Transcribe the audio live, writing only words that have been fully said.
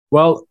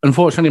Well,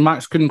 unfortunately,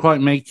 Max couldn't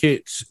quite make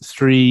it.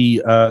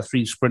 Three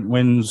sprint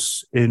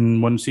wins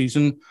in one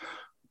season.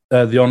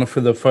 The honour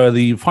for the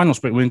final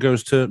sprint win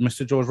goes to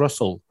Mr. George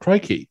Russell.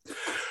 Crikey.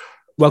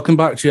 Welcome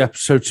back to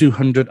episode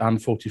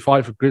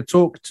 245 of Grid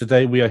Talk.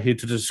 Today we are here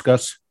to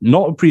discuss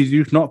not a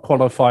preview, not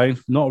qualifying,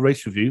 not a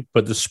race review,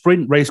 but the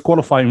sprint race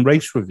qualifying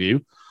race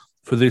review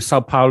for the Sao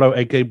Paulo,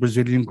 aka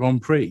Brazilian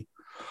Grand Prix.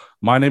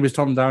 My name is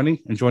Tom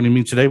Downey, and joining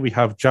me today we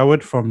have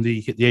Jawed from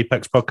the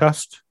Apex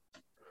podcast.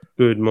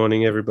 Good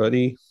morning,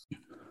 everybody.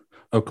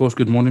 Of course,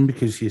 good morning,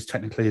 because he is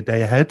technically a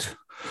day ahead.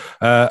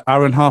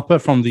 Aaron Harper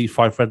from the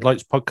Five Red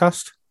Lights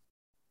podcast.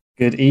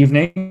 Good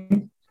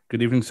evening.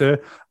 Good evening, sir.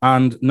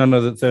 And none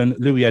other than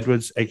Louis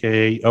Edwards,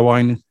 aka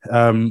Owain,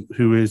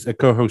 who is a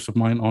co-host of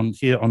mine on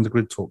the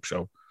Grid Talk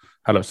show.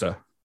 Hello, sir.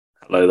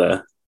 Hello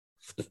there.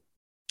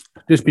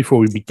 Just before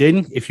we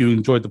begin, if you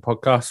enjoyed the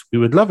podcast, we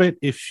would love it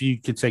if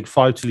you could take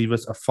 5 to leave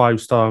us a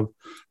 5-star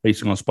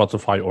rating on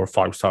Spotify or a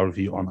 5-star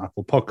review on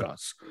Apple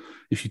Podcasts.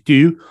 If you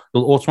do,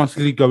 you'll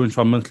automatically go into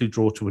our monthly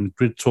draw to win a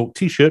Grid Talk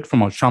t-shirt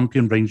from our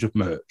champion range of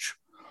merch.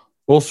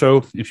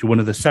 Also, if you're one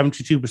of the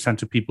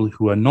 72% of people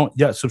who are not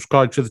yet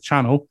subscribed to the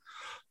channel,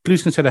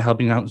 please consider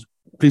helping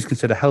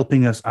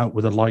us out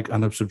with a like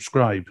and a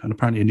subscribe. And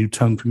apparently a new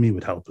tone for me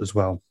would help as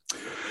well.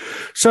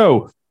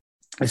 So,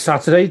 it's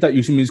Saturday. That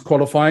usually means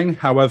qualifying.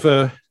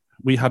 However,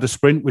 we had a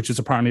sprint, which is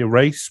apparently a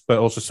race, but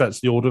also sets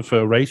the order for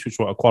a race, which is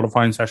what a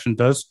qualifying session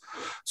does.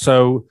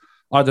 So,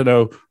 I don't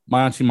know.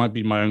 My auntie might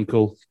be my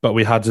uncle, but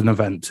we had an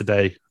event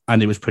today,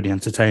 and it was pretty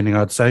entertaining,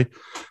 I'd say.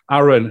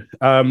 Aaron,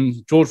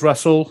 George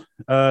Russell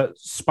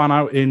span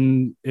out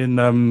in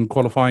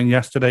qualifying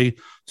yesterday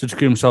to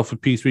secure himself a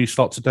P3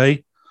 slot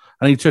today,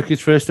 and he took his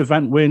first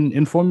event win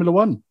in Formula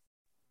One.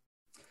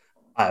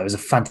 It was a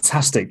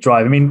fantastic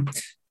drive. I mean,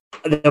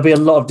 there'll be a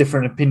lot of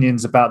different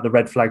opinions about the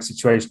red flag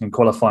situation in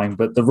qualifying,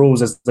 but the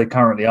rules as they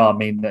currently are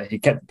mean that he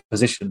kept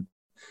position.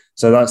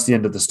 So that's the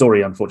end of the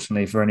story,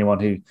 unfortunately, for anyone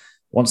who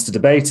wants to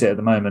debate it at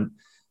the moment.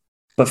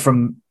 But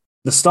from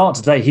the start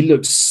today, he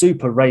looked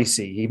super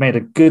racy. He made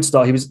a good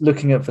start. He was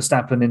looking at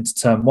Verstappen into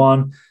turn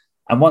one.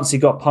 And once he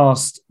got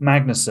past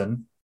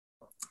Magnussen,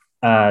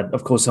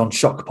 of course, on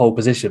shock pole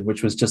position,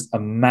 which was just a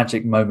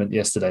magic moment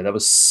yesterday. That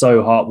was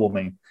so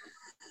heartwarming.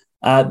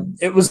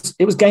 It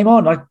was game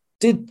on. I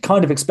did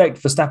kind of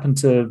expect Verstappen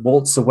to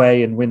waltz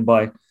away and win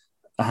by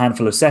a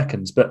handful of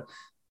seconds, but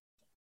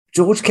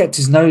George kept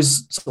his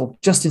nose sort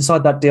of just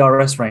inside that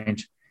DRS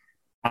range.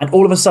 And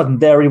all of a sudden,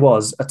 there he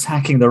was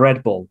attacking the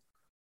Red Bull.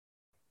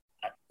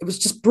 It was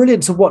just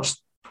brilliant to watch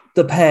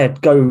the pair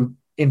go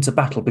into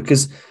battle,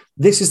 because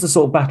this is the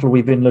sort of battle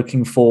we've been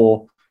looking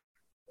for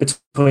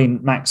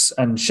between Max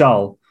and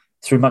Charles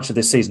through much of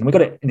this season. We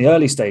got it in the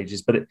early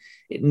stages, but it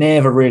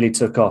never really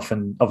took off.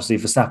 And obviously,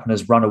 Verstappen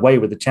has run away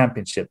with the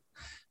championship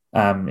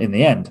in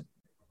the end.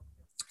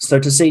 So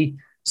to see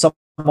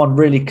someone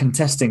really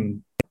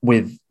contesting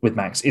with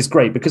Max is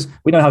great, because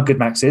we know how good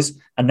Max is,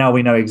 and now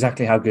we know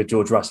exactly how good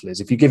George Russell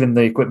is. If you give him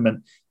the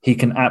equipment, he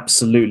can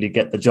absolutely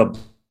get the job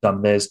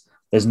done. There's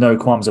no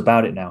qualms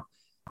about it now.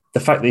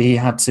 The fact that he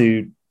had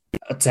to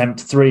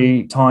attempt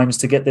 3 times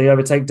to get the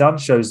overtake done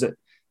shows that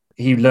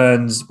he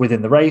learns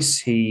within the race.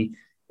 He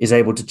is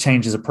able to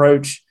change his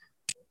approach,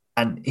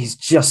 and he's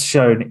just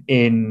shown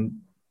in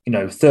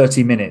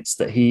 30 minutes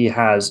that he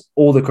has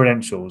all the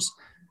credentials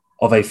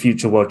of a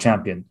future world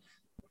champion.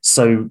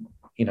 So,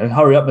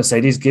 hurry up,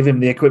 Mercedes, give him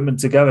the equipment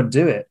to go and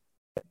do it.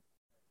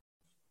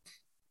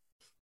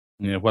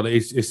 Yeah, well,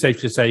 it's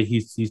safe to say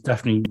he's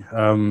definitely,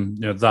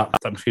 that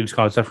Mercedes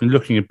car is definitely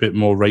looking a bit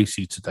more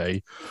racy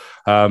today,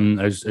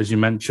 as you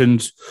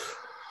mentioned.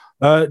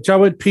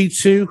 Jawed,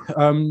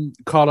 P2,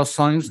 Carlos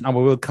Sainz. Now,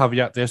 we will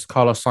caveat this.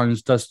 Carlos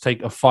Sainz does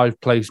take a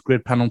 5-place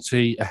grid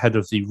penalty ahead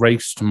of the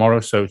race tomorrow,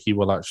 so he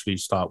will actually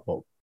start,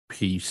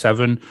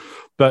 P7.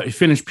 But he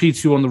finished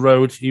P2 on the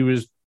road. He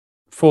was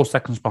 4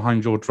 seconds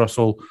behind George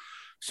Russell.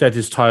 Said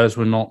his tyres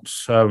were not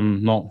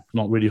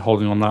really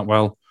holding on that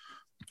well.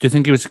 Do you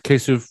think it was a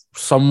case of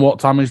somewhat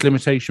damage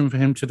limitation for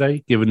him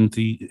today, given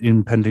the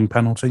impending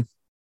penalty?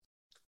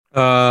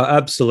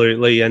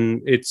 Absolutely,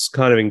 and it's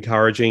kind of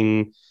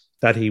encouraging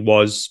that he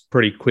was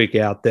pretty quick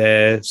out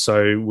there,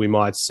 so we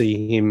might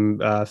see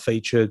him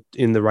featured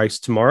in the race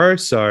tomorrow.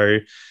 So,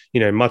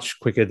 much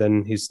quicker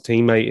than his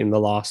teammate in the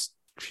last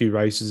few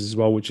races as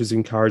well, which is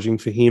encouraging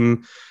for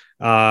him.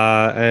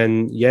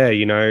 And yeah,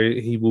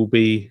 he will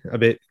be a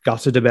bit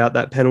gutted about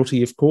that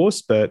penalty, of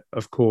course, but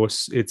of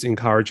course it's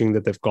encouraging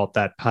that they've got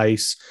that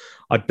pace.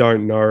 I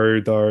don't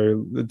know,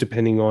 though,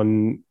 depending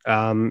on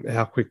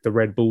how quick the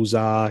Red Bulls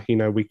are,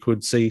 we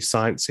could see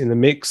Sainz in the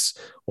mix,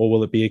 or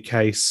will it be a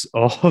case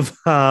of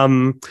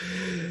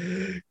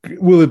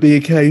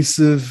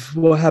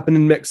what happened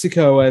in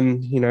Mexico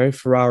and,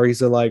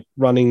 Ferraris are like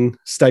running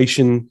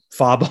station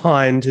far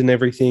behind and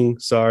everything.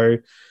 So,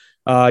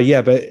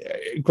 but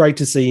great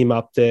to see him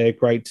up there.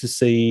 Great to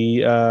see,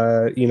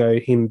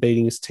 him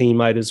beating his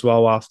teammate as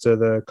well after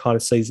the kind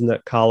of season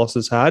that Carlos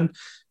has had.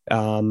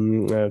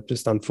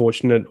 Just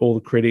unfortunate, all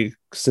the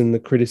critics and the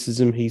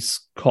criticism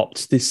he's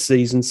copped this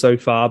season so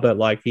far, but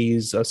like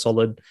he's a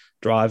solid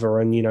driver,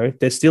 and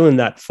they're still in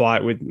that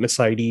fight with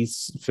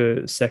Mercedes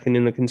for second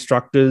in the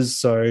constructors.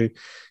 So,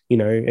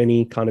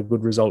 any kind of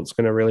good result's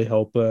going to really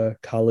help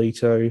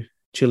Carlito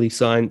Chili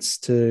Science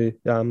to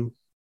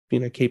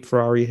keep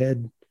Ferrari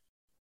ahead.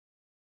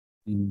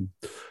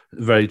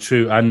 Very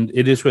true. And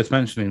it is worth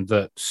mentioning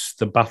that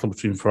the battle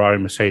between Ferrari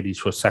and Mercedes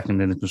for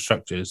second in the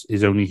constructors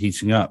is only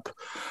heating up.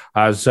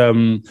 As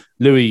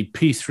Louis,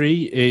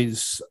 P3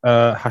 is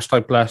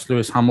hashtag bless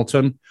Lewis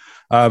Hamilton.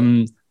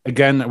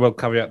 Again, we'll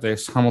caveat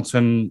this.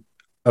 Hamilton,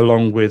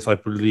 along with, I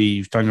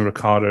believe, Daniel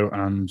Ricciardo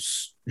and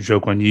Zhou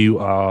Guanyu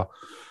are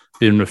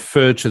being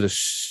referred to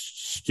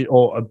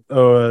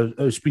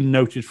it's been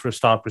noted for a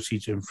start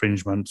procedure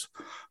infringement.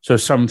 So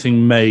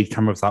something may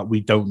come of that.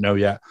 We don't know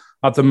yet.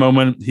 At the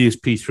moment, he is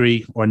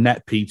P3 or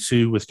net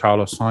P2 with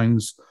Carlos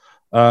Sainz.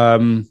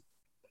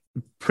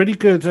 Pretty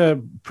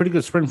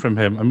good sprint from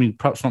him. I mean,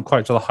 perhaps not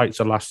quite to the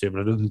heights of last year,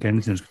 but I don't think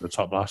anything's going to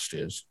top last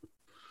year's.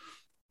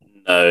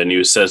 No, and he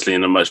was certainly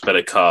in a much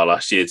better car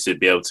last year to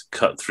be able to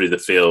cut through the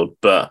field.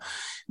 But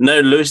no,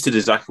 Lewis did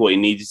exactly what he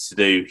needed to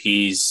do.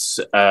 He's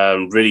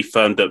really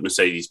firmed up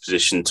Mercedes'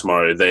 position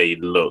tomorrow. They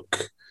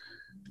look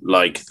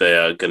like they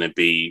are going to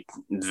be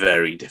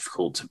very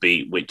difficult to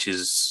beat, which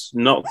is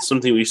not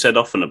something we've said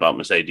often about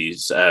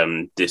Mercedes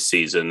this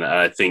season. And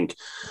I think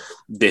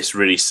this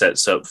really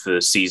sets up for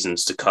the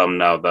seasons to come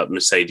now that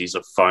Mercedes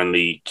have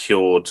finally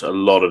cured a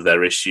lot of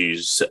their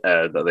issues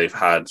that they've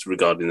had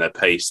regarding their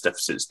pace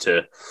deficits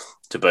to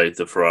both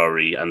the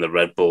Ferrari and the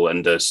Red Bull,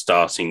 and are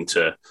starting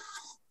to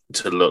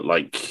look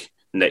like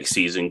next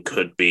season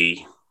could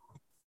be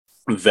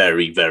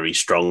very, very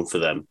strong for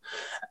them.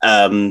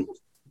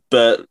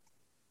 But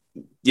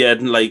yeah,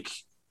 like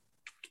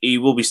he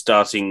will be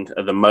starting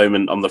at the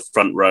moment on the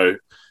front row,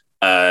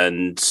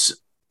 and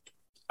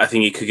I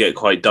think it could get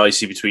quite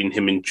dicey between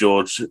him and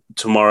George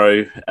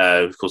tomorrow.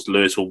 Of course,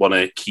 Lewis will want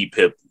to keep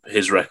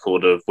his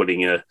record of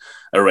winning a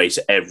race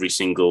every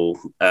single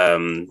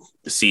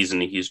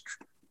season he's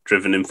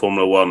driven in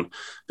Formula One,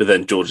 but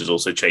then George is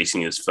also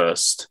chasing his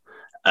first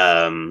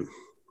win.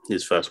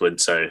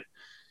 So,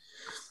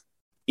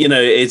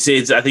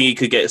 it's. I think it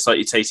could get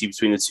slightly tasty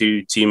between the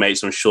two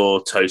teammates. I'm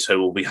sure Toto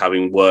will be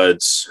having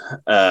words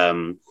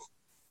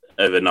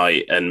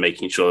overnight and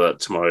making sure that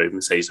tomorrow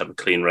Mercedes have a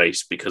clean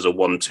race, because a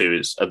 1-2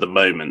 is at the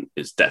moment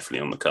is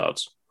definitely on the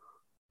cards.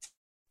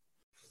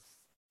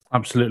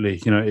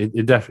 Absolutely,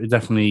 it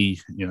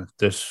definitely.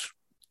 This.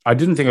 I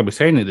didn't think I'd be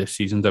saying it this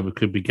season that we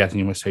could be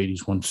getting a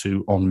Mercedes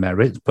 1-2 on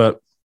merit, but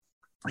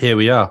here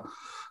we are.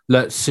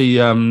 Let's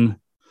see.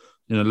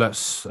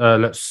 Let's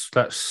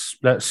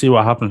see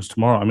what happens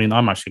tomorrow. I mean,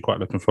 I'm actually quite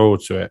looking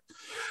forward to it.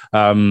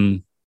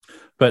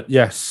 But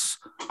yes,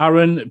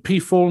 Aaron,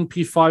 P4 and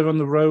P5 on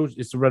the road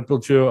is the Red Bull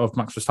duo of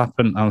Max Verstappen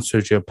and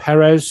Sergio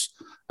Perez.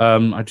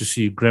 I just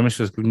see Grimace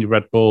has given you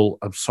Red Bull.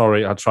 I'm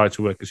sorry, I tried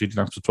to work because you didn't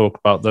have to talk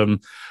about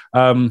them.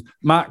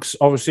 Max,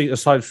 obviously,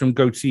 aside from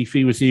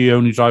Latifi, was the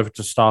only driver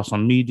to start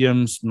on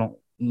mediums. Not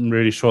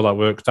really sure that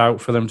worked out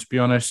for them, to be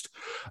honest.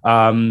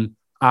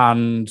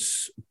 And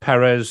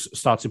Perez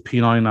started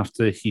P9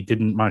 after he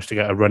didn't manage to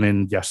get a run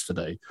in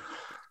yesterday.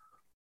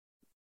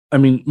 I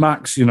mean,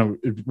 Max,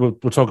 we'll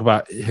talk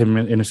about him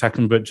in a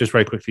second, but just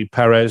very quickly,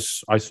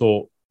 Perez, I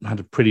thought had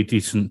a pretty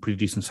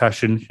decent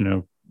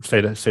session.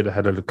 Stayed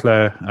ahead of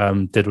Leclerc,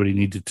 did what he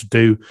needed to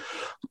do.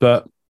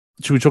 But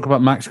should we talk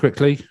about Max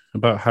quickly,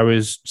 about how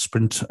his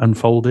sprint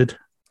unfolded?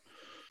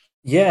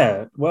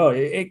 Yeah, well,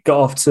 it got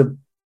off to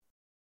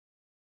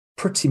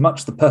pretty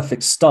much the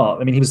perfect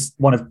start. I mean, he was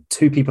one of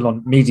two people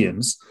on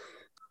mediums,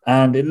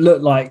 and it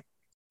looked like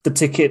the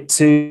ticket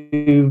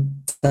to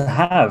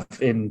have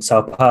in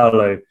Sao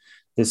Paulo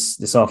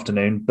this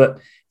afternoon. But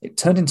it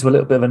turned into a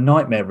little bit of a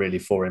nightmare, really,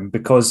 for him,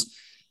 because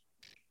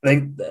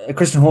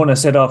Christian Horner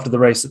said after the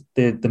race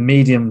that the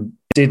medium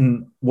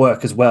didn't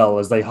work as well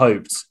as they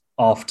hoped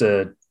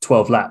after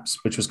 12 laps,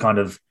 which was kind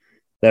of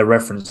their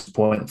reference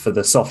point for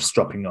the softs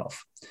dropping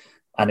off.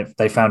 And if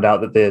they found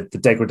out that the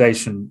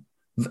degradation,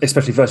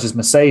 especially versus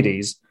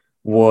Mercedes,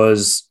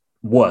 was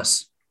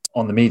worse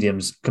on the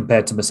mediums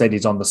compared to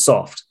Mercedes on the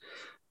soft,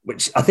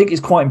 which I think is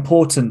quite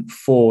important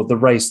for the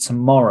race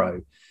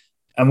tomorrow.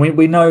 And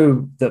we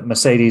know that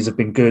Mercedes have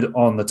been good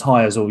on the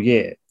tyres all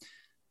year.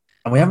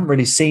 And we haven't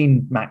really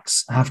seen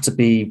Max have to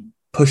be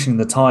pushing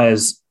the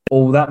tyres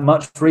all that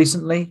much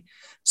recently.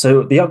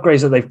 So the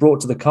upgrades that they've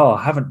brought to the car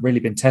haven't really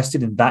been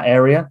tested in that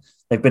area.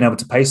 They've been able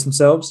to pace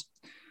themselves.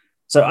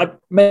 So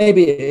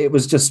maybe it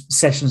was just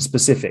session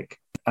specific.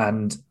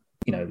 And,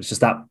 it was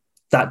just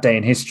that day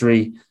in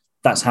history.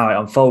 That's how it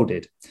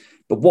unfolded.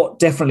 But what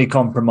definitely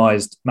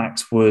compromised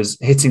Max was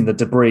hitting the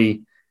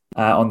debris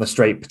on the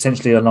straight,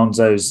 potentially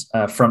Alonso's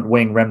front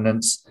wing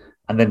remnants,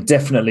 and then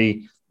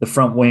definitely the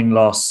front wing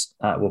loss,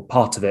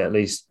 part of it at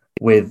least,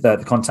 with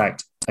the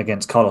contact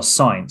against Carlos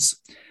Sainz.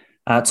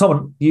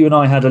 Tom, you and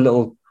I had a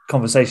little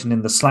conversation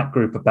in the Slack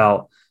group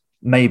about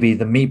maybe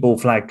the meatball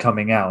flag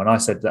coming out, and I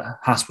said that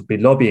Haas would be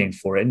lobbying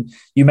for it. And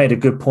you made a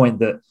good point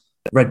that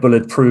Red Bull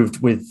had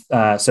proved with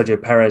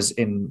Sergio Perez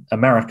in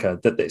America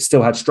that it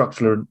still had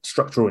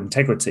structural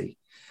integrity.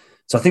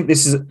 So I think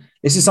this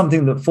is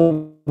something that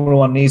Formula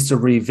One needs to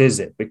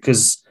revisit,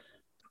 because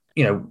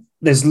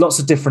there's lots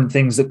of different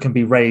things that can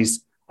be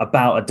raised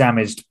about a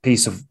damaged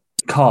piece of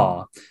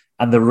car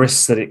and the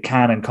risks that it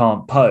can and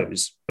can't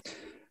pose.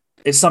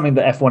 It's something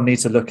that F1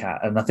 needs to look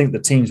at, and I think the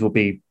teams will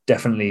be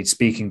definitely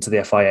speaking to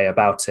the FIA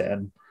about it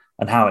and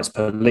how it's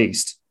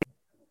policed.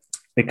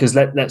 Because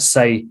let's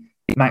say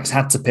Max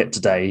had to pit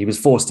today, he was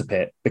forced to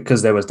pit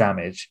because there was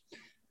damage.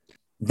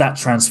 That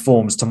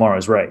transforms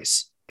tomorrow's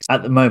race.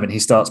 At the moment, he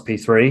starts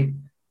P3,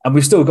 and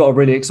we've still got a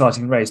really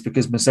exciting race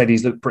because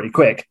Mercedes looked pretty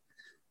quick.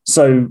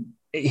 So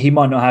he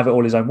might not have it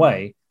all his own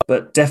way,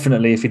 but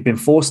definitely if he'd been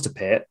forced to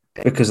pit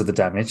because of the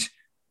damage,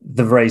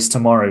 the race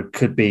tomorrow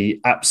could be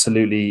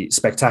absolutely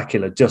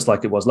spectacular, just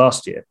like it was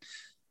last year.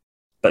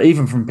 But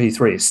even from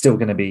P3, it's still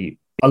going to be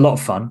a lot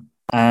of fun.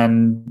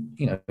 And,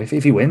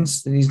 if he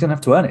wins, then he's going to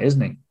have to earn it,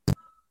 isn't he?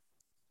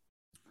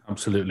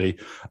 Absolutely.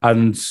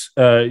 And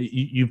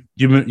you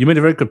made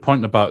a very good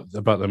point about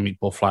the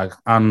meatball flag.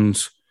 And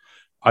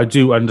I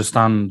do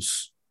understand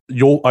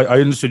I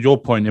understood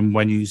your point in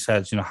when you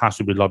said, has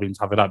to be lobbying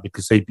to have it out,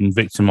 because they've been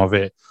victim of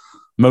it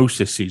most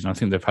this season. I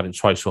think they've had it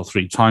twice or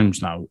three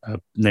times now,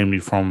 namely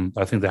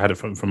I think they had it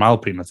from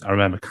Alpine. I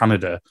remember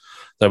Canada.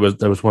 There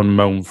was one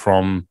moan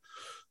from,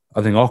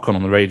 I think, Ocon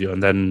on the radio,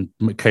 and then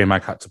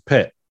K-Mag had to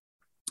pit.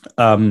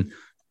 I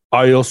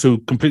also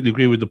completely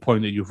agree with the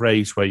point that you've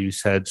raised where you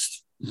said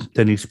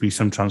there needs to be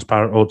some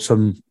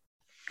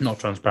not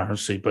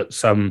transparency, but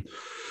some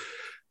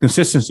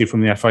consistency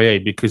from the FIA,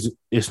 because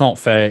it's not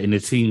fair in the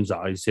team's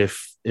eyes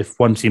if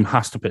one team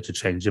has to pit to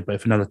change it, but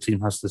if another team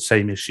has the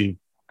same issue,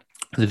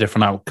 the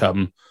different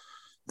outcome,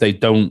 they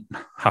don't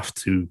have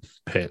to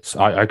pit.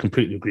 I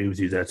completely agree with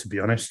you there, to be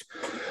honest.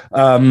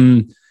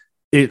 You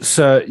made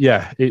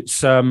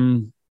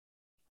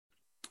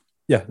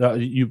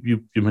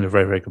a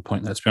very, very good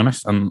point there, to be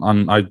honest,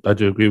 and I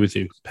do agree with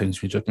you.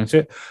 Pains me to admit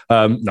it.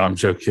 No, I'm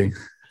joking.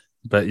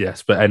 But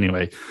yes, but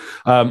anyway,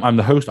 I'm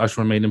the host. I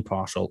shall remain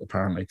impartial,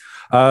 apparently.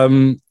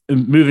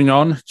 Moving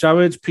on,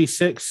 Jared,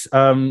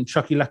 P6.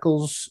 Chucky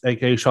Leckles,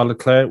 aka Charles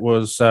Leclerc,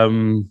 was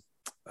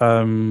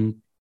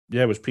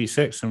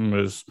P6 and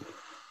was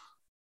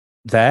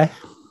there.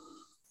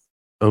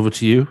 Over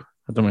to you.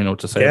 I don't really know what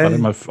to say about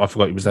him. I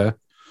forgot he was there.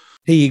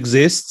 He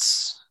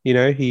exists.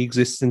 He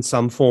exists in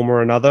some form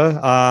or another.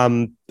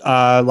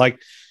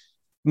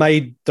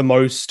 Made the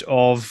most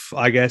of,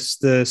 I guess,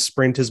 the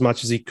sprint as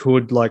much as he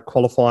could. Like,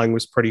 qualifying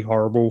was pretty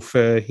horrible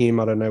for him.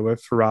 I don't know where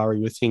Ferrari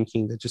were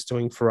thinking. They're just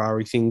doing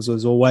Ferrari things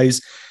as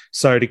always.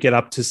 So to get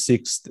up to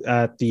sixth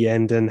at the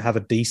end and have a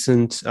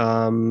decent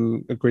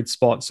a grid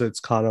spot, so it's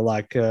kind of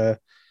like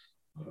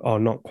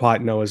not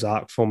quite Noah's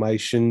Ark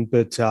formation,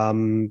 but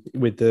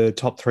with the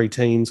top three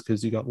teams,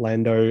 because you got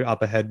Lando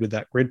up ahead with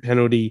that grid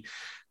penalty.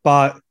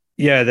 But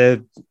yeah,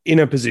 they're in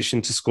a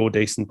position to score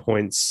decent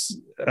points.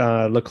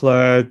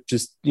 Leclerc,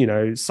 just,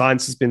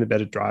 Sainz has been the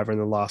better driver in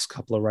the last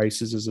couple of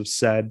races, as I've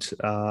said.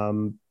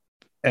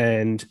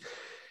 And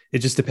it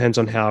just depends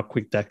on how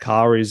quick that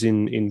car is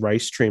in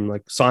race trim.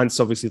 Like, Sainz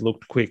obviously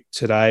looked quick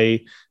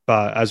today,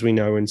 but as we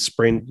know in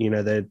sprint,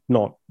 they're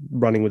not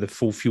running with a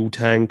full fuel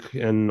tank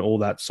and all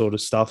that sort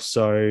of stuff.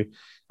 So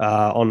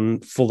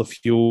on fuller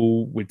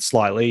fuel with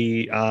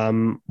slightly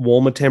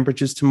warmer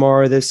temperatures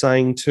tomorrow, they're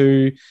saying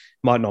too,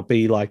 might not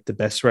be like the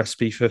best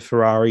recipe for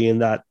Ferrari in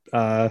that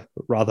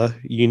rather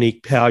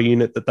unique power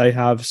unit that they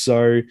have.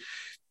 So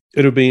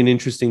it'll be an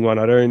interesting one.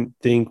 I don't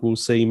think we'll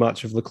see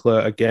much of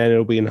Leclerc again.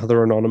 It'll be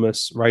another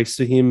anonymous race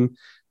for him.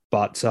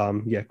 But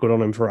good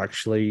on him for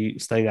actually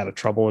staying out of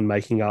trouble and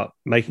making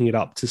it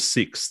up to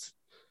sixth.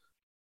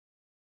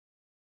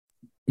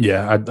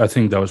 Yeah, I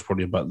think that was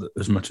probably about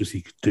as much as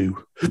he could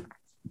do.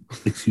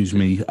 Excuse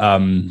me.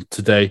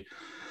 Today.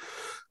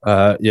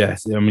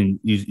 Yes, I mean,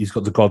 he's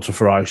got the gods of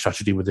Ferrari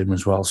strategy with him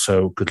as well,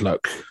 so good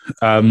luck.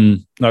 Now,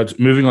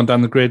 moving on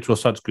down the grid, we'll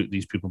start to group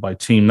these people by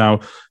team. Now,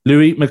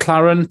 Louis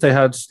McLaren, they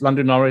had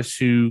Lando Norris,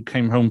 who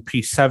came home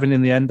P7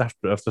 in the end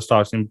after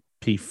starting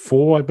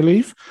P4, I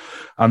believe.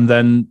 And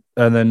then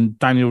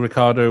Daniel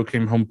Ricciardo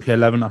came home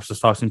P11 after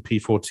starting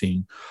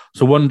P14.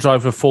 So one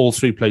driver falls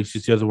 3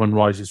 places, the other one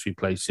rises 3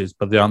 places,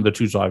 but they aren't the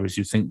two drivers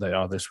you think they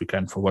are this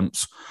weekend for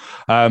once.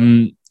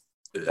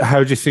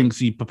 How do you think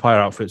the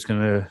Papaya outfit's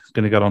going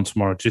to get on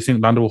tomorrow? Do you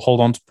think Lando will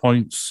hold on to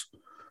points,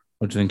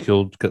 or do you think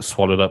he'll get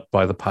swallowed up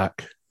by the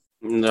pack?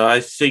 No, I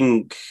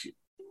think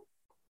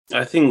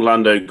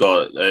Lando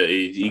got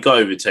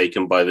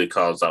overtaken by the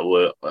cars that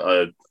were,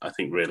 I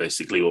think,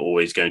 realistically were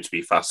always going to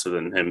be faster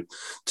than him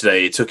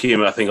today. It took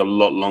him, I think, a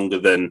lot longer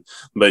than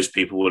most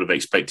people would have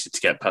expected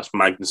to get past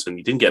Magnussen.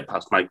 He didn't get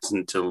past Magnussen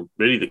until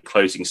really the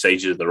closing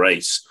stages of the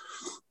race.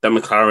 Then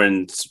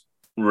McLaren's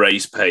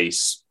race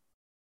pace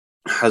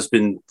has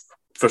been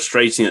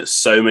frustrating at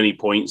so many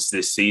points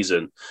this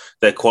season.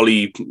 Their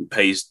quality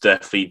pace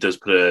definitely does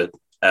put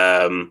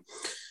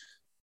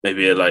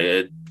maybe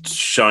a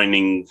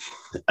shining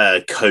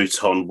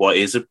coat on what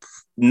is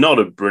not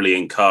a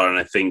brilliant car. And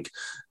I think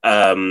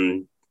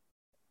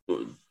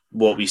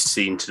what we've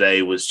seen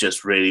today was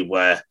just really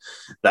where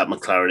that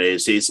McLaren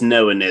is. It's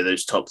nowhere near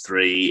those top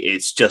three.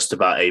 It's just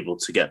about able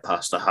to get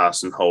past the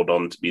Haas and hold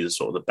on to be the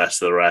sort of the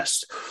best of the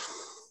rest.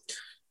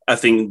 I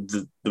think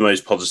the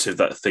most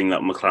positive thing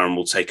that McLaren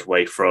will take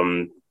away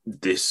from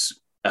this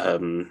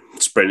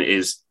sprint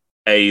is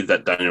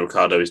that Daniel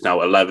Ricciardo is now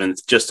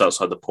 11th, just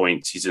outside the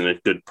points. He's in a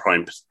good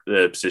prime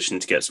position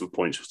to get some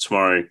points for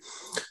tomorrow.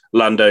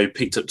 Lando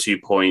picked up 2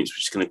 points,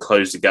 which is going to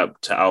close the gap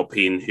to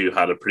Alpine, who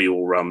had a pretty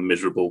all-round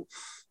miserable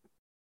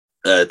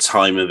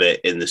time of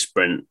it in the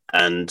sprint.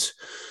 And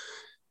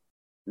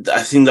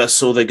I think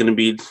that's all they're going to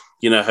be,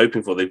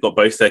 hoping for. They've got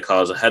both their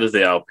cars ahead of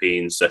the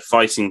Alpines. They're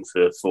fighting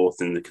for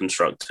fourth in the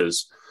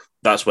constructors.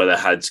 That's where their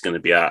head's going to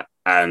be at.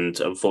 And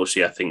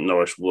unfortunately, I think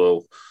Norris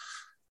will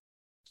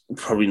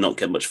probably not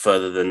get much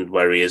further than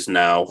where he is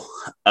now.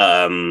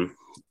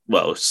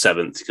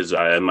 Seventh, because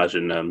I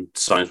imagine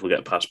Sainz will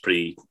get past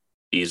pretty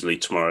easily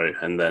tomorrow,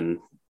 and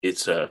then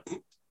it's a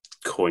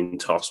coin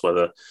toss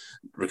whether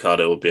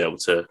Ricciardo will be able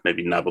to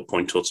maybe nab a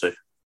point or two.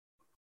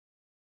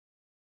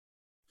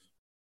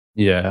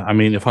 Yeah, I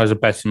mean, if I was a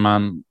betting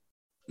man,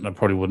 I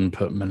probably wouldn't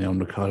put money on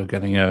Ricciardo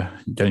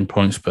getting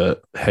points,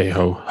 but hey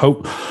ho,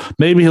 hope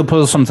maybe he'll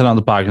pull something out of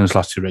the bag in his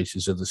last 2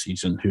 races of the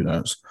season. Who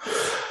knows?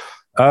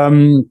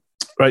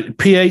 Right,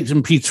 P8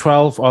 and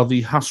P12 are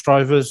the Haas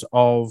drivers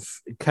of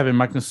Kevin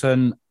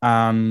Magnussen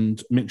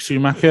and Mick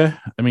Schumacher.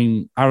 I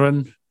mean,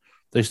 Aaron,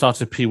 they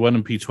started P1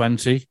 and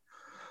P20.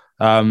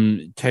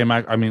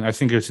 I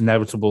think it's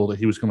inevitable that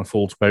he was going to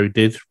fall to where he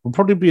did. We'll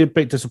probably be a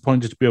bit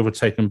disappointed to be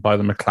overtaken by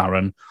the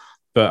McLaren,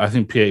 but I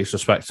think P8 is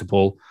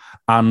respectable.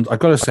 And I've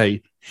got to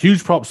say,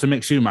 huge props to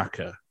Mick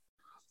Schumacher.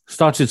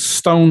 Started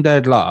stone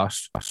dead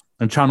last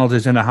and channeled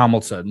his inner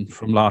Hamilton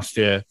from last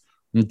year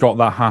and got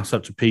that Haas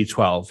up to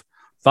P12.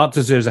 That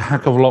deserves a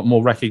heck of a lot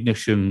more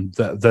recognition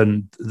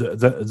than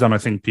I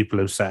think people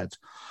have said.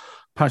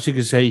 Perhaps you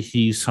could say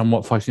he's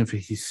somewhat fighting for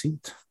his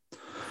seat.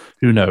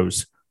 Who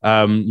knows?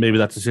 Maybe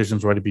that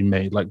decision's already been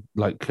made,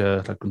 like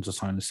Gunter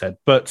Steiner said.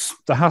 But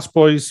the Haas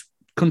boys,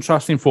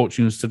 contrasting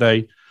fortunes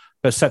today,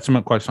 but sets them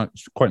up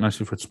quite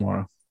nicely for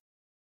tomorrow.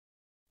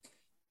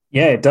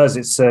 Yeah, it does.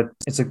 It's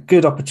a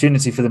good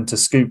opportunity for them to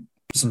scoop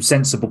some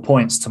sensible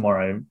points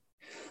tomorrow.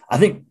 I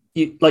think,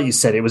 like you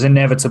said, it was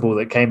inevitable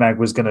that K-Mag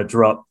was going to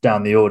drop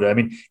down the order. I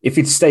mean, if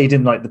he'd stayed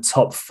in the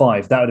top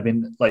 5, that would have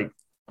been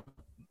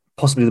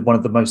possibly one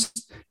of the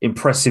most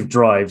impressive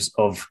drives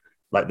of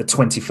the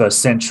 21st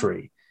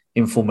century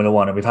in Formula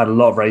One. And we've had a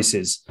lot of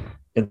races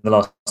in the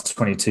last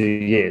 22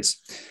 years.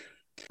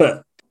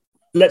 But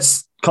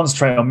let's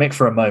concentrate on Mick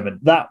for a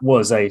moment. That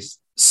was a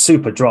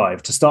super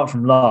drive to start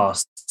from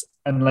last.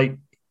 And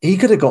he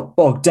could have got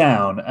bogged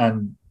down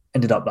and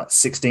ended up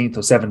 16th or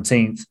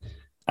 17th.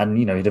 And,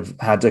 he'd have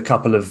had a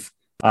couple of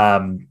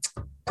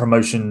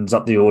promotions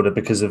up the order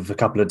because of a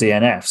couple of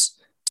DNFs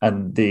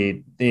and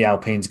the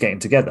Alpines getting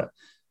together.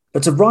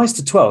 But to rise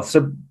to 12th,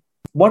 so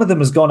one of them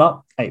has gone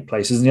up 8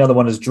 places and the other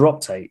one has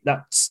dropped 8.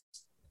 That's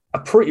a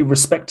pretty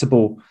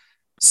respectable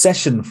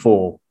session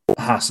for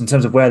Haas in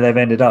terms of where they've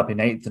ended up in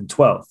 8th and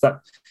 12th. That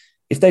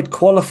if they'd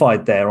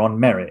qualified there on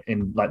merit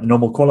in the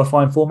normal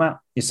qualifying format,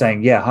 you're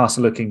saying, yeah, Haas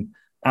are looking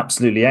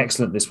absolutely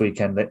excellent this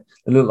weekend. They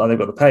look like they've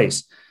got the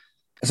pace.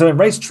 So in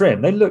race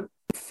trim, they look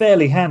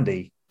fairly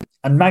handy.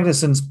 And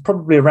Magnussen's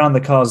probably around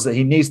the cars that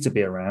he needs to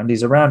be around.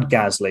 He's around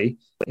Gasly.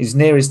 He's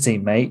near his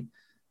teammate.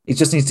 He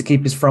just needs to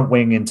keep his front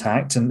wing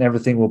intact and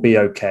everything will be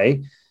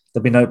okay.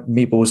 There'll be no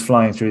meatballs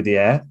flying through the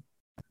air.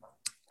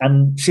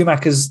 And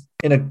Schumacher's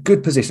in a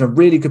good position, a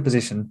really good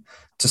position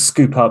to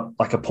scoop up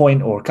a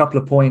point or a couple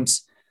of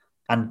points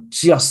and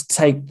just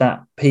take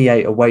that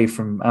P8 away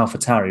from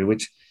AlphaTauri,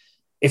 which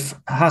if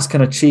Haas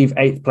can achieve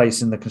 8th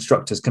place in the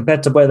constructors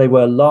compared to where they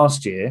were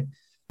last year,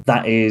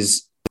 that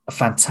is a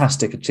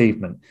fantastic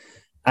achievement.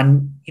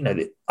 And,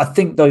 I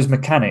think those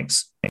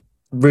mechanics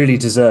really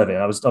deserve it.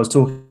 I was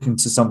talking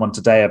to someone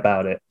today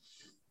about it,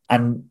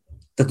 and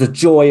the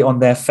joy on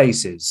their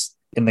faces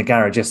in the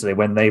garage yesterday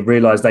when they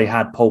realized they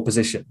had pole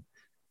position,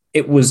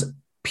 it was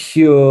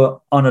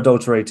pure,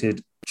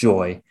 unadulterated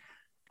joy.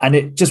 And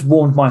it just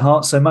warmed my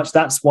heart so much.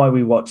 That's why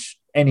we watch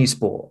any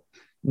sport,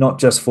 not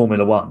just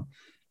Formula One.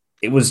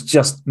 It was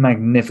just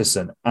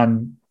magnificent.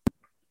 And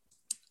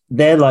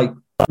they're like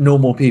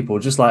normal people,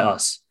 just like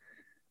us,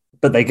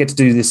 but they get to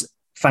do this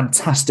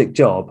fantastic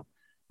job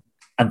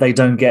and they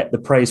don't get the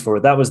praise for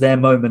it. That was their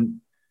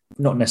moment,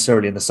 not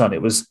necessarily in the sun.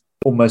 It was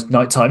almost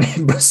nighttime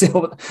in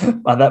Brazil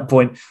at that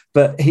point.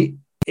 But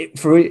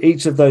for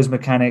each of those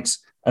mechanics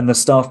and the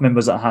staff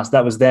members at Haas,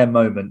 that was their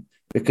moment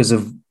because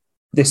of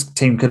this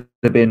team could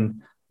have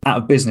been out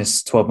of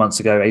business 12 months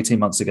ago, 18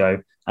 months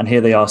ago. And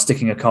here they are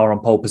sticking a car on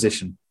pole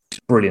position.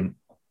 Brilliant.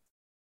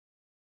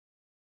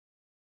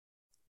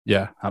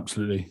 Yeah,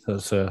 absolutely.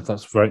 That's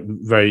very,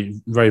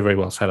 very, very, very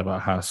well said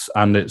about Haas.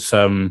 And it's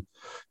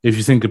if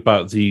you think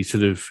about the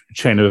sort of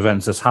chain of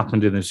events that's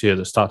happened in this year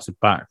that started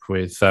back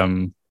with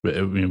the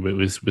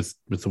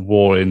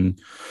war in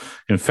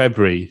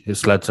February,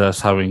 it's led to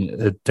us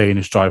having a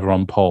Danish driver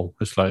on pole.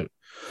 It's like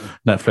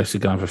Netflix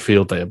is going to have a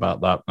field day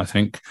about that, I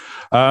think.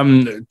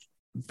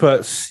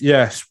 But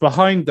yes,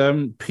 behind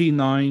them,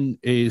 P9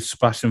 is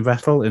Sebastian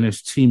Vettel and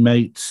his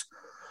teammates.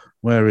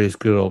 Where is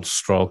good old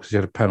Stroll? Because he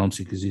had a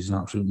penalty because he's an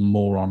absolute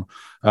moron.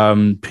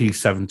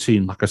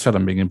 P17. Like I said,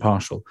 I'm being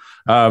impartial.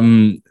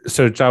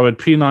 So, Jawed,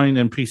 P9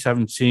 and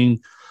P17,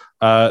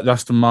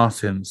 that's the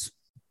Martins.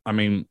 I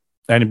mean,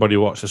 anybody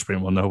who watched the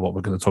sprint will know what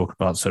we're going to talk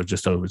about. So,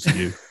 just over to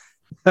you.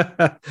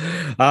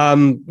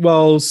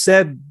 Well,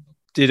 Seb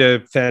did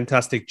a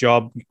fantastic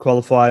job. He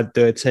qualified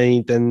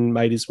 13th and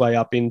made his way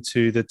up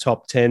into the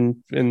top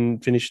 10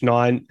 and finished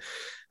 9th.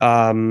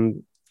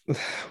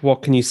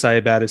 What can you say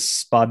about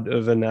his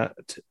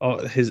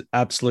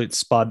absolute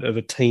spud of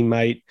a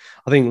teammate?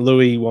 I think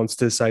Louis wants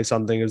to say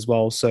something as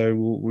well, so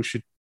we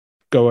should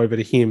go over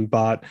to him.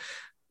 But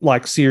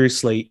like,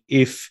 seriously,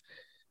 if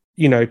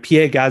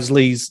Pierre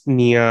Gasly's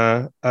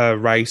near a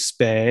race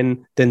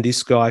ban, then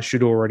this guy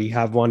should already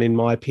have one, in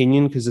my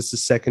opinion, because it's the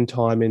second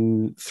time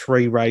in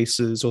 3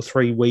 races or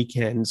 3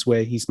 weekends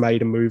where he's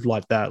made a move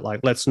like that.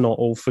 Like, let's not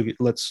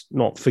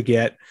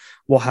forget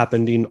what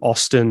happened in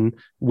Austin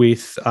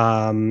with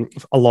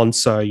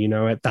Alonso,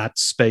 at that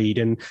speed.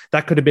 And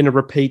that could have been a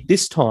repeat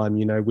this time,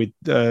 with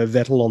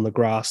Vettel on the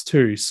grass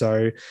too.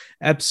 So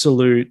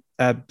absolute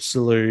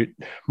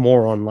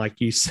moron, like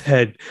you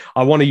said.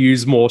 I want to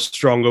use more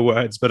stronger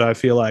words, but I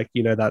feel like,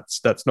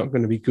 that's not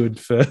going to be good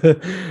for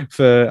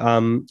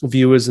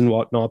viewers and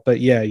whatnot. But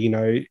yeah,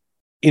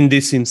 in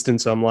this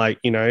instance, I'm like,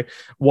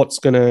 what's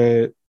going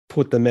to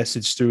put the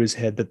message through his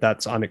head that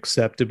that's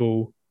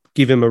unacceptable?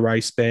 Give him a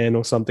race ban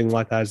or something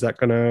like that. Is that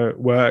going to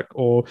work?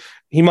 Or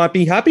he might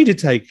be happy to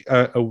take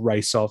a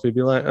race off. He'd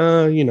be like,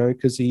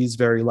 because he's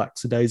very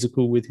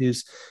lackadaisical with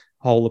his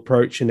whole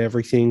approach and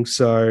everything.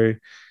 So,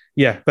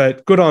 yeah,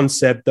 but good on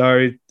Seb,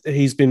 though.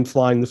 He's been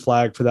flying the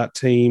flag for that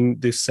team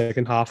this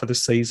second half of the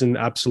season,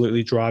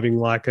 absolutely driving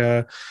like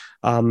a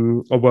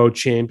world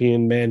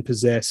champion, man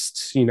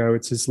possessed.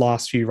 It's his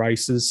last few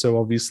races. So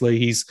obviously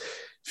he's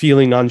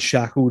feeling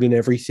unshackled and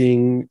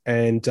everything.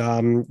 And,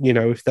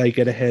 if they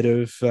get ahead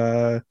of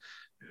who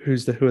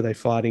are they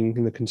fighting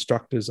in the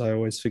constructors? I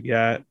always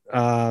forget.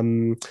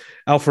 Alfa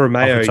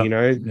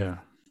Romeo,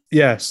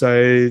 Yeah,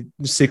 so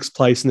 6th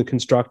place in the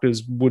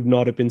constructors would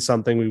not have been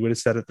something we would have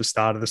said at the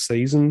start of the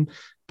season.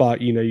 But,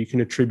 you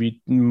can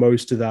attribute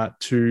most of that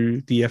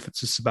to the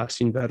efforts of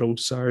Sebastian Vettel.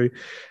 So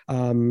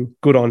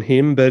good on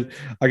him. But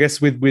I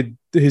guess with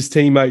his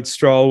teammate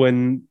Stroll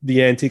and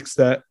the antics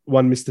that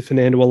one Mr.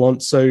 Fernando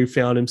Alonso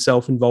found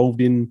himself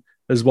involved in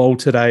as well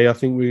today, I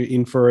think we're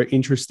in for an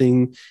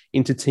interesting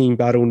inter-team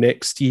battle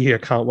next year. I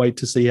can't wait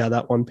to see how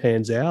that one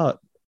pans out.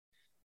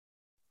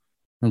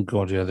 Oh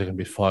God, yeah, they're going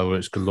to be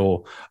fireworks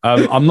galore.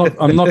 I'm not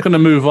going to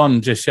move on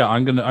just yet.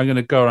 I'm going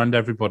to go around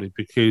everybody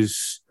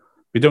because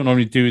we don't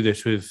normally do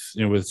this with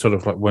sort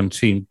of like one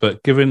team.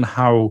 But given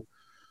how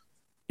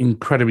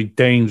incredibly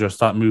dangerous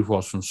that move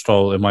was from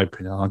Stroll, in my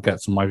opinion, I'll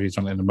get some of my views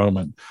on it in a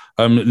moment.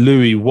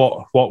 Louis,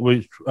 what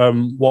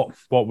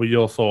were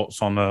your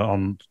thoughts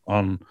on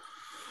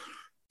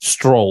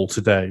Stroll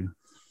today?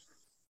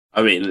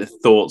 I mean,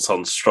 thoughts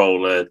on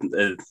Stroll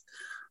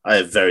I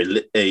have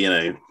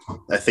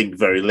I think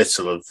very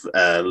little of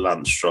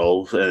Lance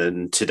Stroll,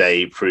 and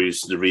today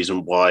proves the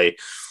reason why.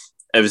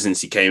 Ever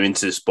since he came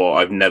into the sport,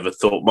 I've never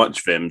thought much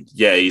of him.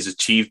 Yeah, he has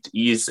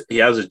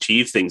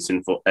achieved things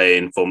in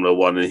Formula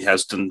One, and he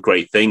has done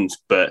great things.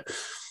 But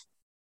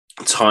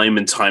time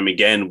and time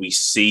again, we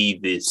see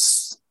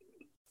this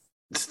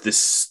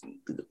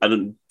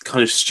kind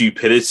of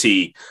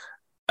stupidity.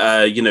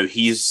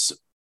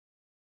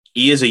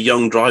 He is a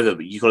young driver,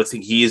 but you've got to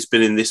think he has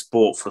been in this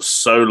sport for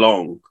so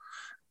long,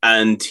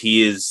 and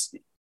he is,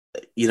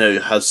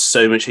 has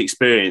so much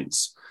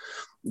experience,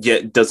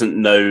 yet doesn't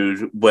know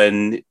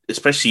when,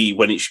 especially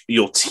when it's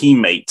your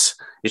teammate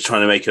is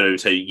trying to make an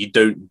overtake, you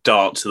don't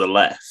dart to the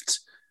left,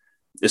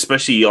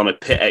 especially on a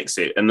pit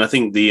exit. And I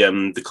think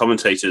the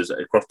commentators,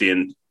 Crofty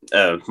and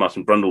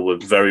Martin Brundle, were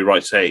very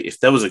right to say, if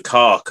there was a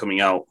car coming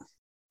out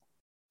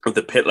of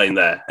the pit lane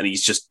there and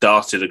he's just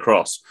darted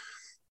across,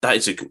 that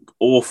is an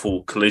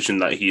awful collision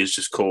that he has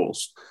just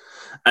caused.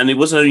 And it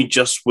wasn't only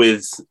just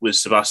with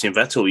Sebastian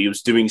Vettel. He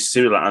was doing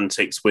similar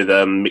antics with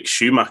Mick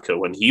Schumacher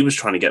when he was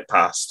trying to get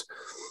past.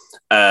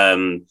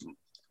 And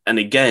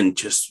again,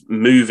 just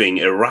moving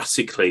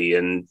erratically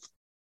and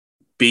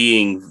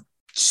being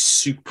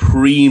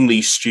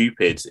supremely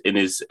stupid in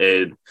his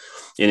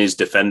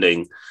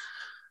defending.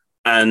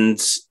 And,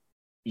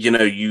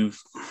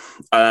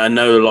 I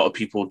know a lot of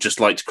people just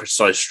like to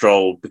criticize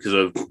Stroll because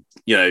of,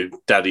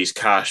 Daddy's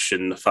cash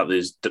and the fact that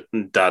his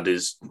dad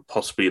is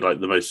possibly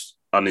like the most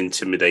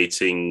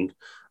unintimidating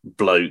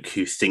bloke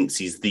who thinks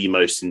he's the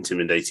most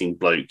intimidating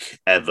bloke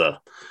ever.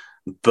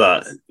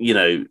 But,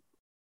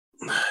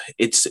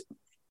 it's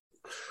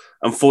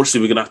unfortunately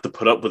we're going to have to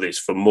put up with this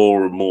for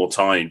more and more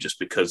time just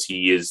because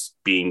he is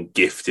being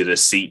gifted a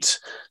seat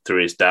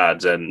through his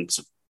dad. And,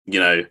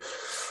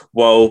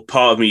 while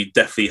part of me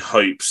definitely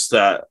hopes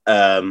that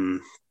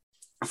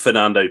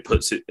Fernando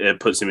puts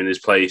him in his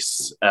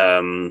place,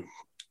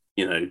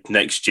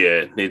 next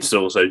year, it's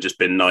also just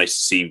been nice to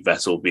see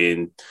Vettel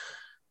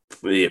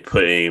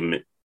putting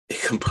him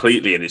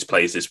completely in his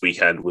place this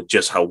weekend with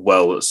just how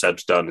well that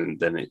Seb's done, and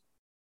then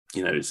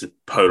it's the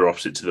polar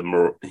opposite to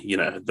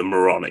the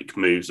moronic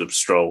moves of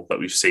Stroll that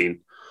we've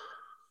seen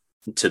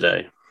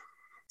today.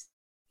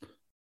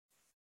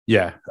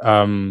 Yeah.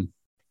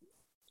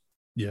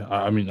 Yeah,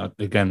 I mean,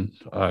 again,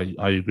 I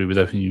agree with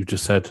everything you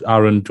just said.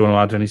 Aaron, do you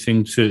want to add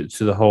anything to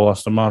the whole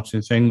Aston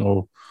Martin thing,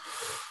 or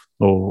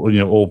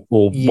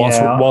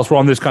whilst we're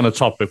on this kind of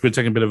topic, we're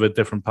taking a bit of a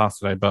different path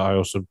today. But I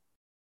also,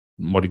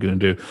 what are you going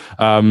to do?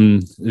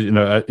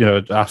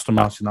 Aston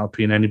Martin,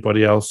 Alpine,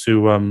 anybody else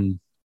who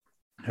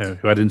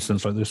had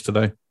incidents like this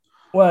today?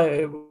 Well,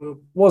 it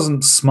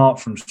wasn't smart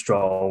from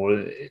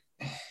Stroll. It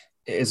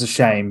is a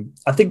shame.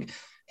 I think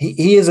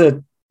he is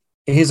a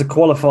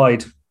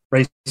qualified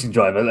racing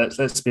driver.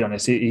 Let's be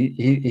honest.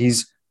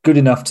 He's good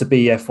enough to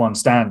be F1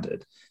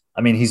 standard.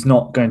 I mean, he's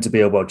not going to be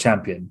a world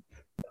champion.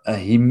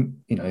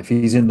 If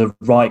he's in the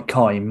right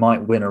car, he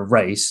might win a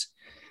race,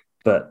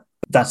 but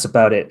that's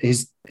about it.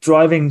 His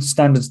driving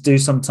standards do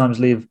sometimes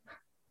leave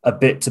a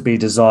bit to be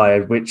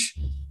desired, which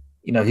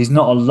he's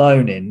not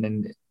alone in,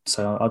 and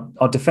so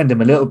I'll defend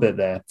him a little bit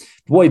there.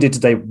 What he did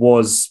today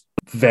was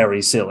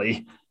very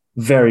silly,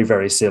 very,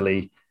 very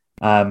silly,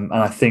 and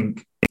I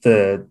think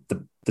the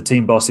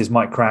team bosses,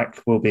 Mike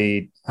Crack, will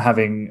be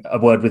having a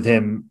word with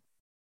him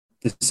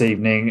this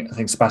evening. I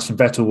think Sebastian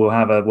Vettel will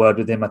have a word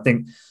with him. I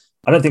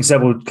don't think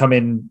Seb will come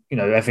in,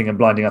 effing and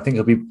blinding. I think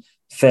he'll be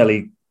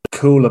fairly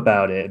cool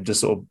about it and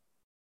just sort of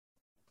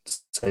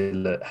say,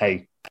 look,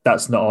 hey,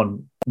 that's not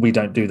on. We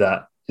don't do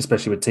that,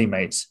 especially with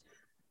teammates.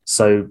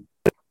 So,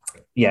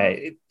 yeah,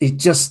 he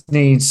just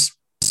needs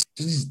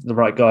the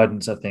right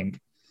guidance, I think,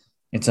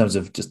 in terms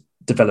of just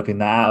developing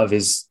that out of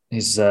his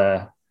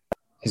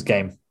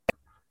game.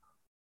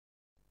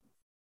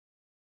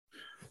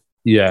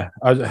 Yeah,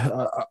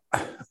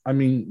 I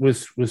mean,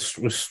 with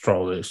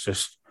Stroll, it's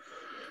just.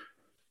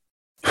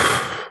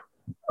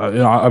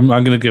 I'm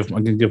going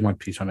to give my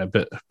piece on it,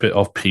 a bit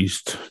off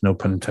pieced, no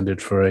pun intended,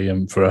 for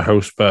a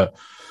host. But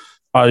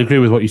I agree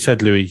with what you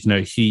said, Louis.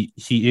 He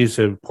is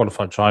a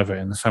qualified driver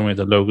in the same way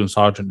that Logan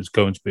Sargent is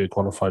going to be a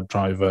qualified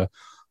driver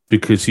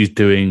because he's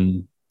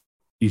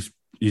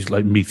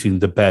like meeting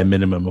the bare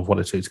minimum of what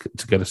it takes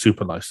to get a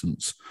super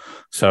license.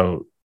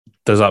 So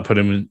does that put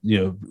him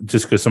in?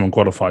 Just because someone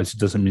qualifies, it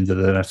doesn't mean that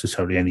they're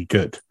necessarily any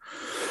good,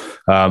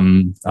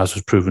 as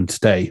was proven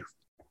today.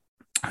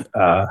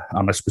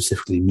 And I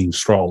specifically mean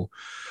Stroll.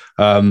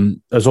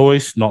 As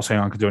always, not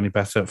saying I could do any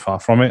better, far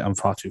from it. I'm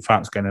far too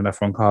fat to get an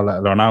F1 car, let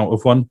alone out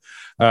of one.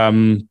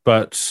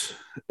 But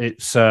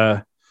it's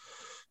just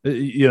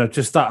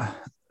that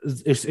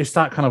it's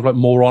that kind of like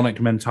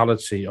moronic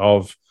mentality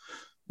of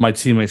my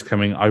teammates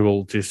coming, I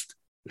will just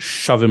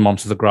shove him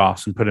onto the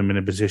grass and put him in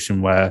a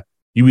position where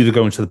you either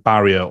go into the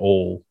barrier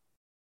or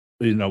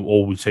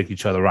we take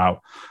each other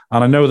out.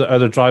 And I know that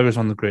other drivers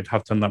on the grid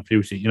have done that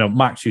previously.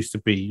 Max used to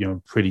be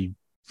pretty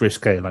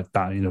risque like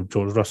that.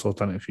 George Russell's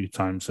done it a few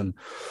times, and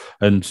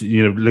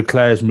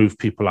Leclerc's moved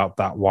people out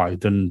that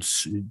wide, and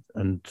some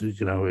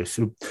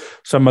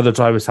other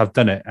drivers have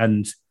done it,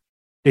 and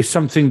it's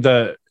something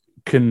that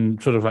can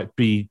sort of like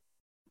be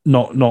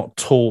not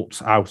taught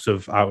out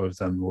of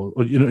them, or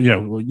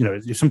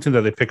it's something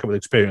that they pick up with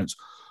experience.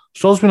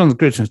 Stroll's been on the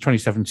grid since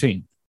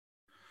 2017.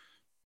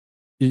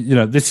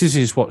 This is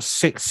his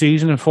sixth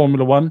season in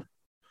Formula One,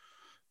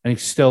 and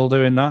he's still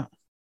doing that.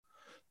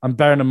 And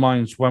bearing in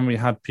mind, when we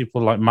had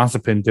people like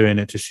Mazepin doing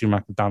it to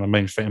Schumacher down the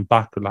main straight and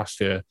backward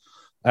last year,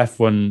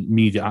 F1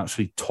 media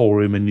actually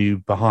tore him a new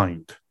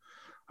behind.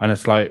 And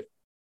it's like,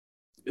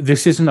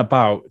 this isn't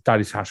about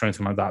daddy's hash or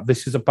anything like that.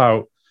 This is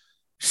about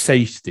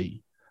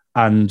safety.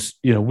 And,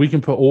 we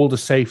can put all the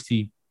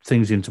safety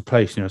things into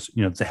place,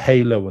 the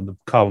halo and the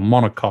carbon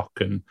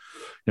monocoque and,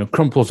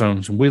 crumple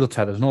zones and wheel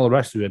tethers and all the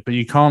rest of it. But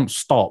you can't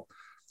stop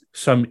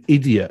some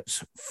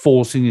idiots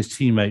forcing his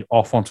teammate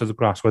off onto the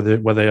grass where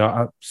they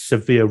are at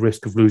severe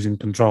risk of losing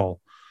control,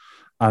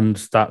 and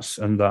that's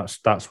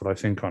what I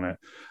think on it.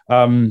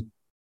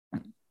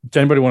 Does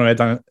anybody want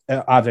to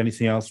add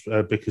anything else?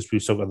 Because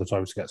we've still got the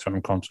drivers to get through.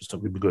 I'm conscious that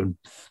we'd be going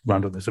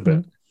round on this a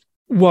bit.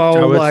 Well,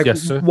 Howard,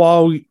 yes,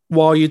 while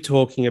you're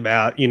talking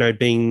about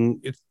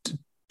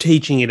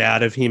teaching it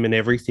out of him and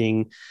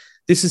everything,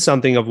 this is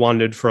something I've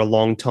wondered for a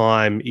long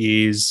time.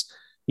 Is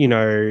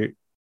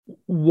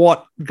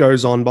what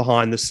goes on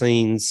behind the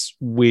scenes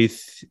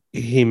with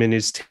him and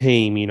his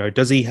team?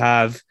 Does he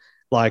have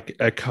like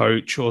a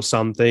coach or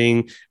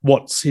something?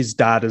 What's his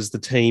dad as the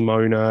team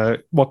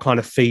owner? What kind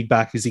of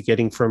feedback is he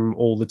getting from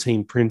all the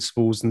team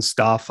principals and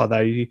stuff? Are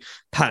they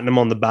patting him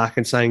on the back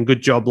and saying,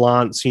 good job,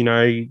 Lance, you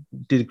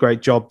did a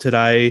great job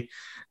today?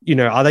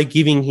 Are they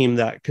giving him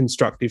that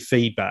constructive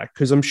feedback?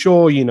 Because I'm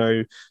sure,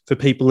 for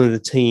people in the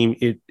team,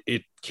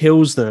 it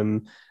kills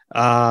them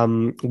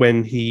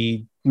when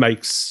he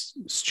makes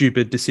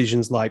stupid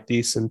decisions like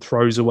this and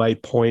throws away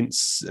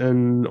points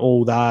and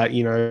all that.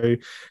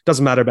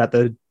 Doesn't matter about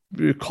the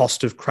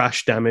cost of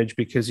crash damage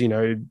because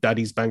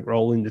daddy's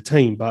bankroll in the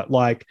team, but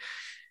like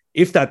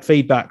if that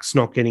feedback's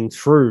not getting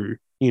through,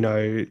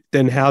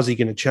 then how's he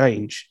going to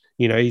change?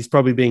 You know, he's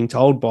probably being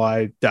told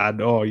by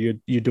dad, "Oh,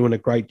 you're doing a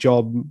great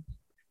job.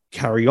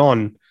 Carry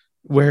on."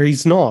 Where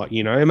he's not.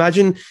 You know,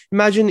 imagine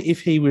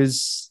if he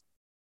was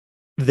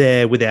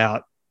there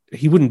without.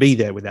 He wouldn't be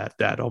there without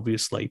dad,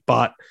 obviously,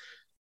 but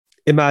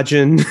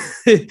imagine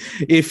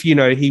if, you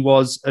know, he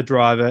was a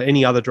driver,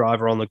 any other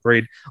driver on the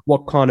grid,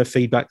 what kind of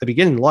feedback they'd be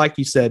getting. Like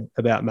you said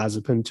about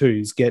Mazepin too,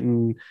 he's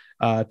getting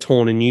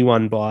torn a new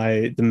one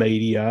by the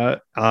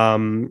media.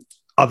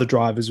 Other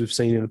drivers we've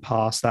seen in the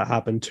past that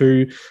happened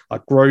too,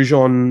 like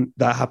Grosjean,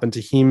 that happened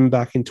to him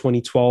back in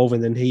 2012,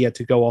 and then he had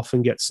to go off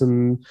and get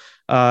some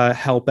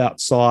help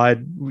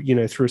outside, you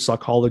know, through a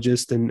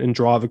psychologist and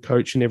driver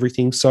coach and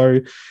everything.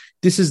 So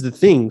this is the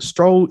thing.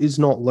 Stroll is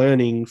not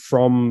learning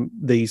from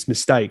these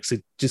mistakes.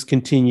 It just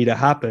continue to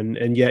happen.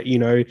 And yet, you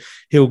know,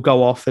 he'll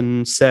go off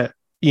and set,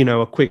 you know,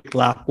 a quick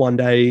lap one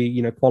day,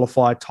 you know,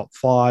 qualify top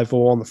 5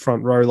 or on the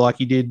front row like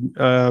he did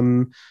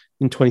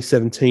in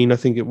 2017, I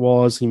think it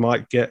was. He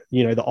might get,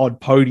 you know, the odd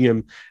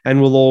podium,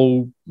 and we'll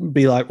all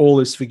be like,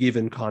 all is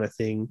forgiven kind of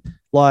thing.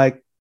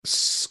 Like,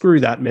 screw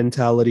that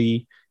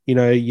mentality. You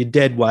know, you're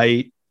dead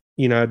weight.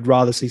 You know, I'd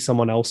rather see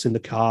someone else in the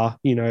car.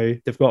 You know,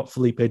 they've got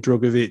Felipe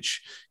Drugovich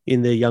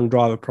in their young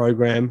driver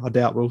program. I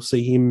doubt we'll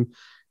see him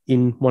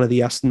in one of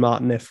the Aston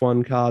Martin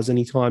F1 cars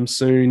anytime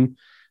soon.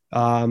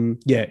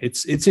 Yeah,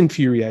 it's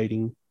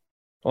infuriating,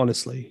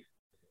 honestly.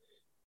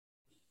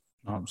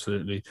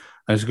 Absolutely.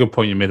 And it's a good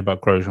point you made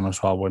about Grosjean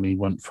as well when he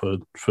went for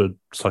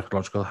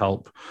psychological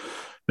help.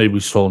 Maybe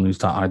Stroll needs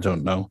that, I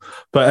don't know.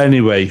 But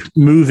anyway,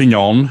 moving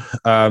on,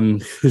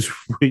 because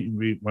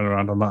we went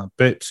around on that a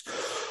bit.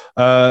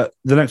 The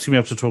next thing we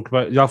have to talk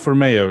about is Alfa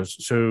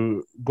Romeos.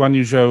 So Guan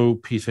Yu Zhou,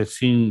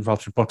 P13,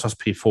 Valtteri Bottas,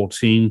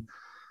 P14.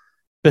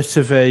 Bit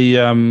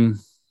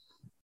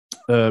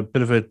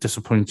of a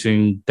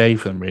disappointing day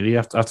for them, really.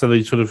 After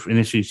they sort of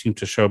initially seemed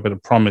to show a bit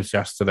of promise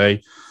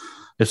yesterday,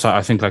 it's like,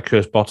 I think I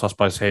cursed Bottas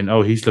by saying,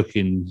 "Oh, he's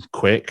looking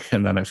quick,"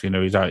 and then actually,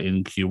 he's out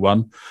in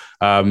Q1.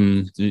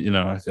 You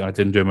know, I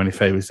didn't do him any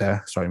favors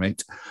there. Sorry,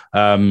 mate.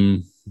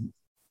 I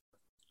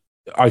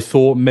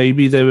thought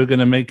maybe they were going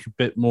to make a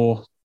bit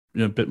more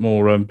room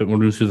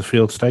through the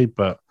field today,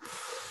 but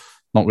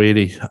not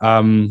really.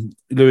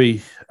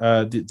 Louis,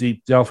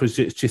 the Alphas,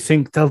 do you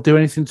think they'll do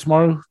anything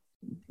tomorrow?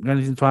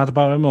 Anything to add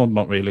about him, or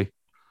not really?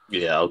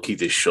 Yeah, I'll keep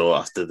this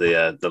short after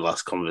the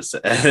last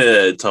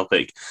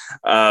topic.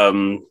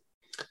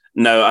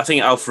 No, I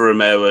think Alfa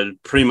Romeo are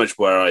pretty much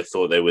where I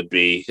thought they would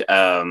be,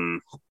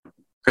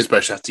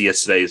 especially after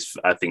yesterday's.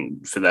 I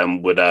think for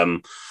them would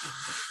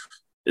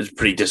it's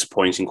pretty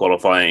disappointing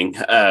qualifying,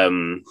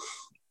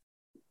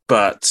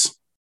 but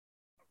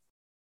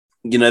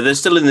you know they're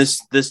still in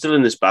this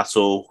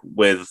battle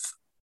with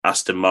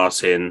Aston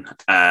Martin,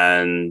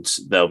 and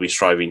they'll be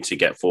striving to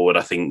get forward.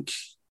 I think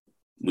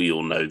we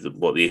all know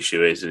what the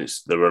issue is, and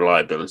it's the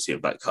reliability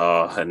of that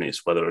car, and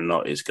it's whether or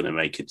not it's going to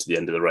make it to the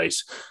end of the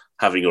race.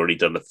 Having already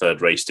done a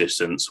third race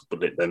distance,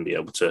 will it then be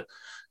able to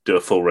do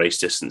a full race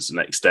distance the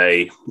next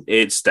day?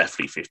 It's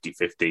definitely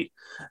 50-50.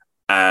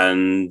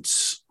 And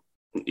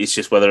it's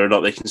just whether or not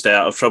they can stay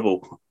out of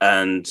trouble.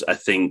 And I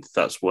think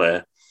that's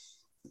where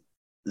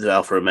the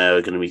Alfa Romeo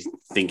are going to be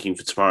thinking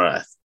for tomorrow.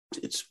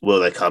 It's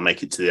will they can't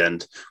make it to the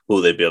end?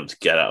 Will they be able to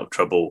get out of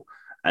trouble?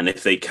 And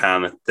if they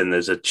can, then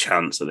there's a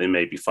chance that they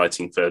may be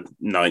fighting for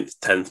 9th,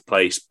 10th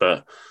place.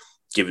 But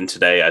given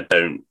today, I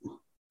don't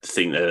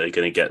think that they're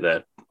going to get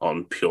there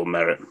on pure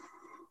merit.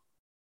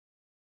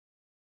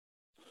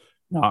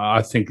 No,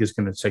 I think it's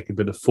going to take a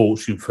bit of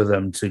fortune for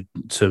them to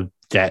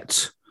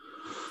get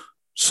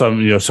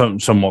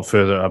somewhat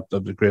further up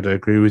the grid. I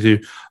agree with you.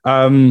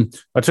 I'll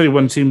tell you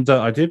one team that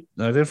I did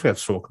forget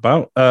to talk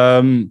about.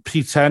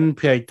 P10,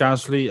 Pierre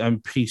Gasly,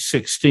 and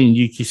P16,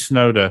 Yuki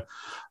Tsunoda.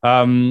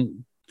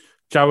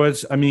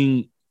 Jawad, I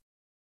mean,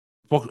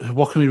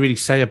 what can we really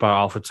say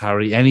about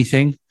AlphaTauri?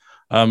 Anything?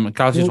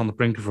 Gasly's on the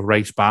brink of a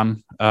race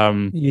ban.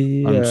 And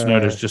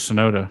Tsunoda's just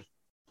Tsunoda.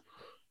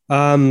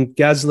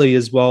 Gasly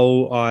as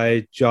well,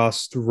 I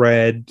just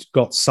read,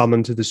 got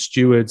summoned to the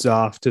stewards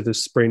after the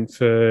sprint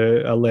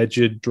for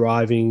alleged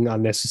driving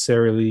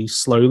unnecessarily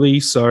slowly.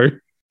 So,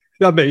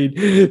 I mean,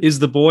 is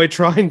the boy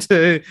trying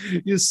to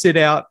sit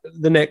out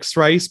the next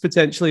race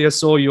potentially? I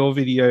saw your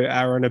video,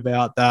 Aaron,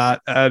 about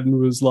that and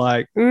was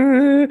like,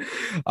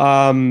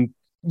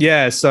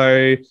 yeah,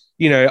 so,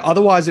 you know,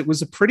 otherwise it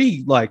was a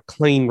pretty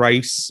clean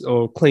race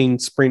or clean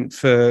sprint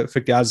for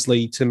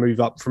Gasly to move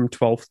up from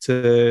 12th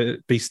to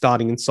be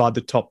starting inside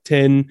the top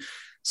 10.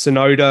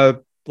 Tsunoda,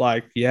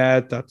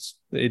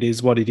 it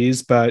is what it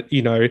is. But,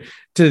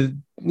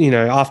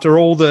 after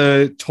all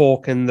the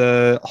talk and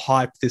the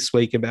hype this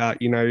week about,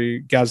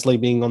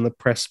 Gasly being on the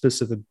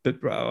precipice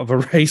of a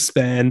race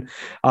ban,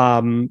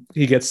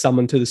 he gets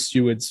summoned to the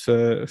stewards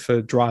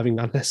for driving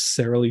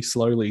unnecessarily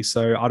slowly.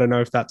 So I don't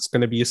know if that's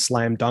going to be a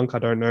slam dunk. I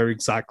don't know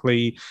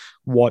exactly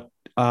what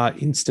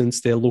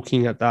instance they're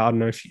looking at that. I don't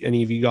know if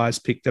any of you guys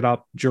picked it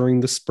up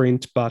during the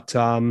sprint, but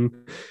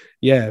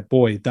yeah,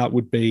 boy, that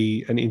would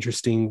be an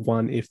interesting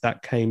one if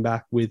that came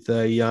back with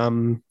a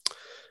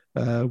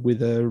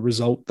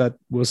result that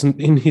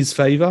wasn't in his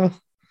favor.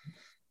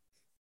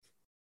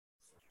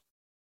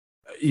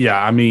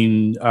 Yeah, I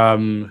mean,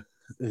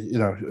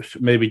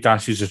 maybe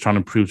Dash is just trying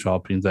to prove to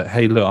Alpine that,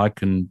 hey, look, I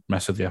can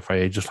mess with the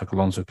FIA just like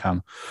Alonso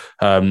can.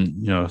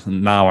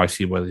 Now I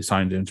see why they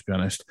signed him, to be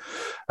honest.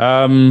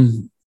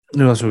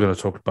 Who else are we going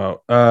to talk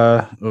about?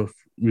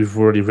 We've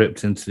already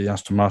ripped into the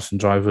Aston Martin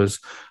drivers.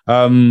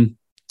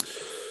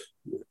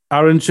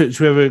 Aaron, should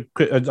we have a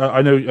quick?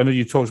 I know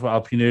you talked about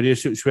Alpine earlier.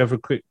 Should we have a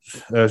quick?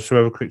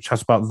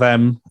 Chat about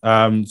them?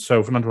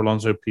 So Fernando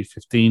Alonso,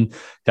 P15, he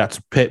had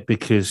to pit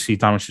because he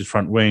damaged his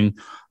front wing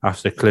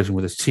after a collision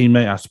with his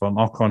teammate Esteban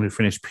Ocon, who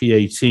finished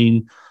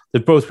P18.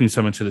 They've both been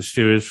summoned to the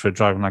stewards for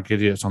driving like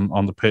idiots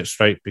on the pit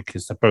straight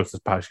because they're both as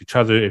bad as each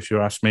other. If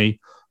you ask me,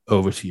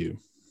 over to you.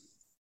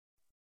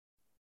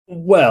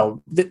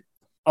 Well,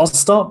 I'll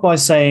start by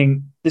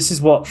saying this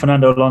is what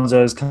Fernando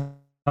Alonso has come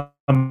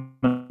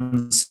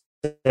and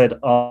said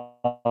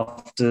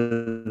after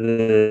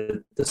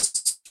the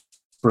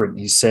sprint.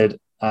 He said,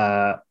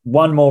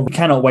 one more, we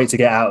cannot wait to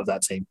get out of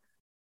that team,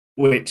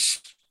 which,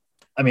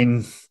 I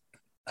mean,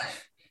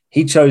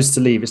 he chose to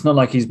leave. It's not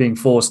like he's being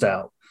forced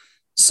out.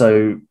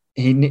 So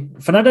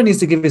Fernando needs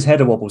to give his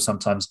head a wobble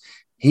sometimes.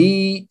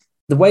 The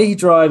way he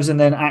drives and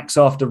then acts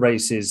after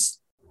races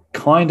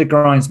kind of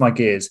grinds my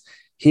gears.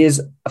 He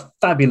is a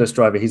fabulous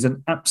driver. He's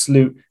an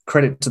absolute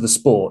credit to the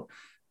sport.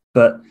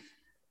 But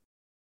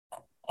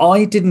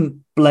I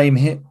didn't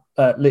blame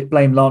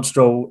Lance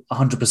Stroll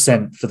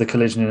 100% for the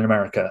collision in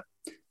America.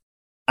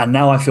 And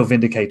now I feel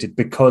vindicated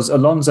because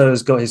Alonso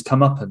has got his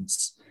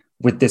comeuppance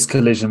with this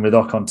collision with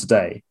Ocon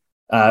today.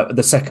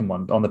 The second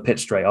one on the pit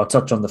straight. I'll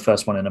touch on the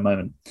first one in a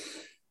moment.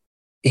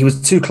 He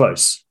was too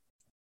close.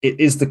 It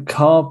is the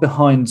car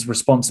behind's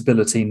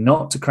responsibility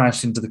not to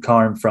crash into the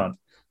car in front.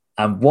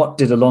 And what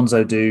did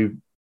Alonso do?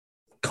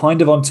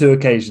 Kind of on two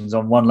occasions.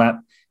 On one lap,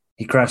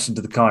 he crashed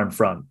into the car in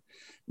front.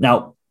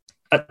 Now,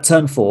 at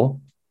turn 4,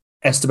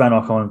 Esteban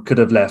Ocon could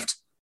have left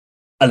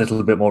a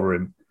little bit more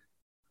room.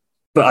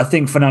 But I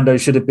think Fernando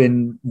should have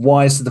been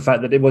wise to the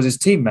fact that it was his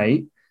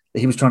teammate that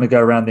he was trying to go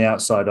around the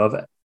outside of.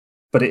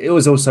 But it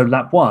was also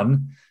lap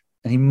 1,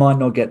 and he might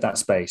not get that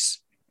space.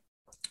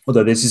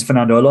 Although this is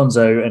Fernando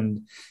Alonso,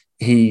 and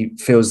he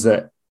feels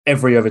that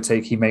every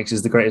overtake he makes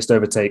is the greatest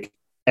overtake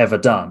ever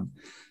done.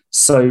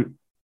 So,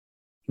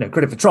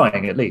 credit for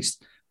trying at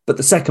least. But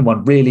the second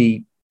one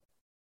really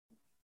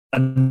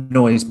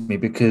annoys me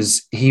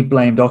because he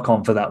blamed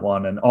Ocon for that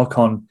one, and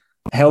Ocon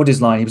held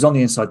his line. He was on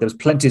the inside. There was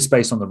plenty of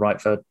space on the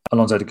right for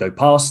Alonso to go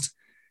past,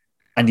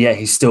 and yet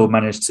he still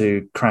managed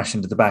to crash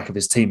into the back of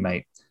his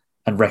teammate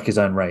and wreck his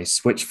own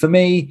race, which for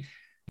me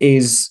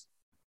is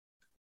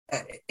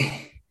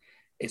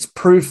it's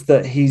proof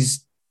that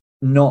he's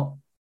not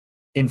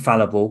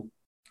infallible.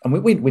 And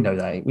we know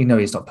that. We know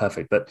he's not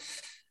perfect, but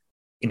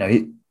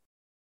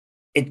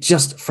it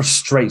just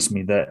frustrates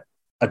me that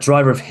a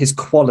driver of his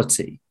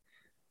quality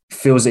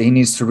feels that he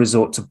needs to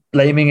resort to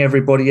blaming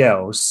everybody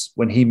else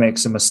when he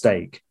makes a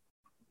mistake.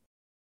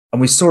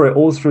 And we saw it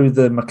all through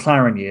the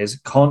McLaren years,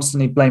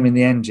 constantly blaming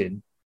the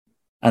engine.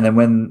 And then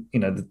when,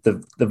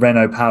 the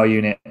Renault power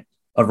unit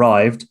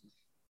arrived,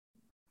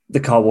 the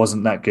car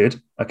wasn't that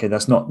good. Okay,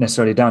 that's not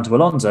necessarily down to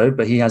Alonso,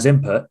 but he has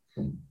input.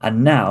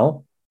 And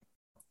now,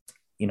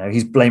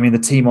 he's blaming the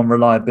team on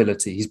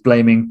reliability. He's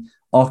blaming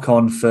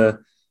Ocon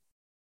for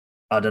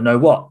I don't know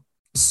what.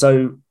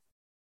 So,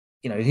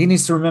 he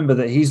needs to remember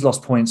that he's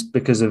lost points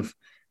because of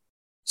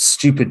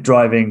stupid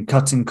driving,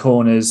 cutting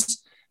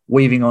corners,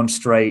 weaving on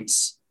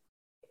straights.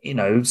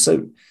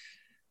 So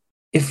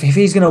if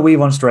he's going to weave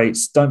on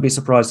straights, don't be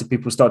surprised if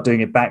people start doing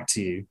it back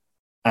to you.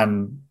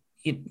 And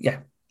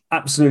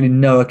absolutely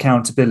no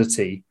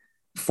accountability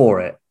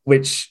for it,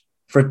 which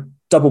for a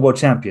double world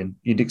champion,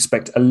 you'd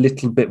expect a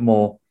little bit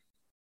more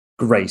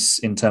grace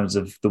in terms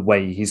of the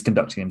way he's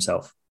conducting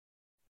himself.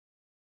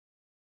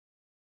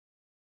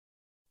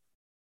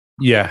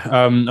 Yeah,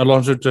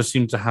 Alonso does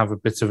seem to have a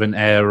bit of an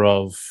air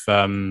of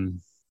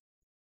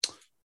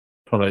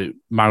probably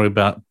Mario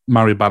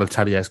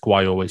Balotelli-esque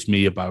 "why always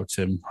me" about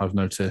him, I've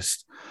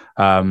noticed.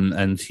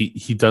 And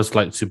he does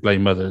like to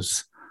blame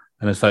others.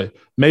 And it's like,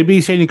 maybe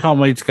he's saying he can't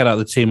wait to get out of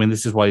the team and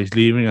this is why he's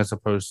leaving, as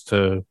opposed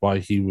to why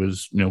he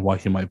was, why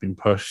he might have been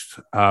pushed.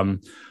 I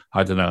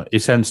don't know.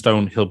 It's in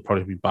stone, he'll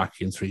probably be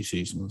back in 3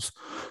 seasons.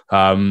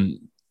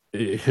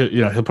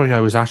 He'll probably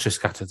have his ashes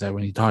scattered there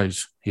when he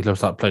dies. He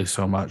loves that place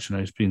so much.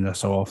 He's been there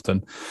so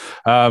often.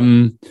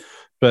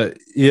 But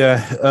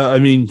yeah, I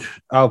mean,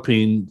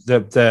 Alpine,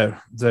 they're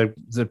just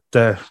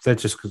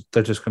going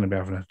to be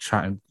having a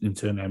chat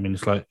internally. I mean,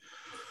 it's like,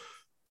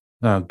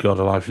 oh God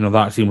alive,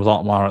 that team with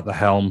Otmar at the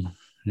helm.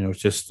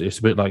 It's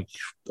a bit like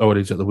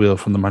Owen's at the wheel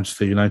from the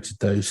Manchester United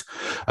days.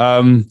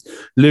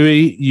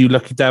 Louis, you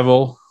lucky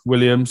devil.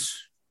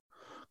 Williams,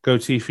 go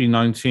Tiffy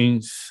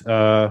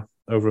 19th,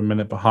 over a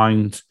minute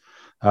behind.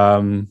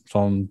 It's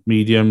on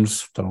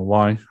mediums. Don't know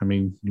why. I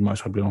mean, you might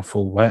as well be on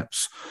full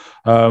wets.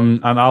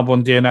 And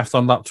Albon DNF'd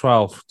on lap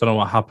 12. Don't know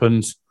what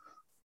happened.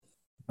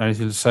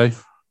 Anything to say?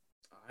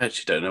 I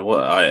actually don't know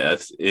what.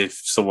 If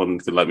someone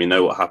could let me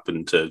know what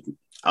happened to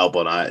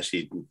Albon,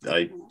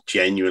 I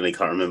genuinely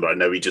can't remember. I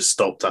know he just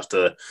stopped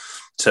after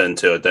turn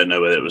 2. I don't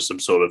know whether it was some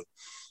sort of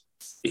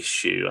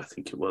issue. I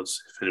think it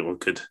was. If anyone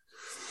could,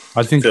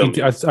 I think he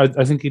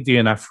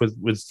DNF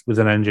with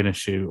an engine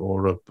issue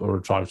or a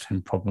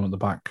drivetrain problem at the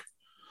back.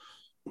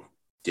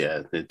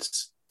 Yeah,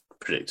 it's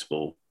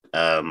predictable.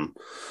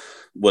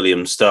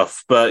 Williams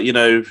stuff, but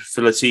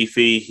for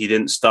Latifi, he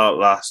didn't start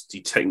last.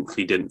 He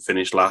technically didn't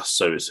finish last,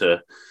 so it's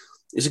a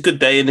good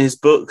day in his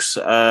books.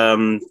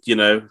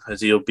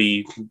 As he'll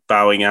be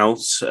bowing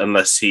out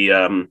unless he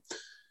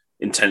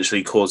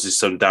intentionally causes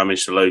some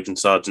damage to Logan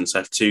Sargent's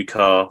F2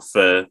 car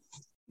for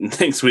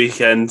next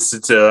weekend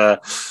to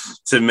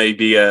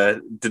maybe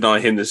deny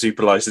him the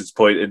super license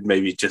point and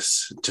maybe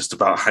just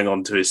about hang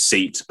on to his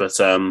seat. But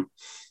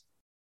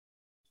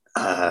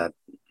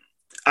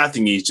I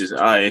think he's just.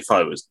 If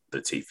I was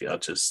Latifi,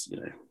 I'd just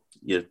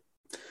you're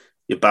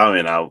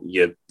bowing out.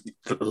 You're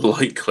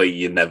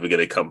never going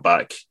to come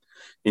back.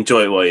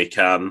 Enjoy it while you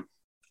can,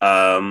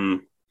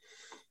 and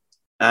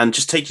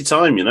just take your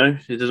time.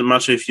 It doesn't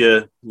matter if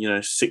you're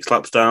 6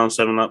 laps down,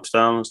 7 laps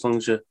down, as long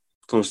as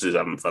he's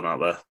having fun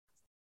out there.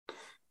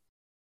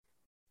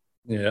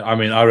 Yeah, I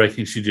mean, I reckon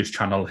he should just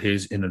channel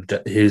his inner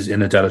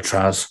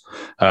Delatraz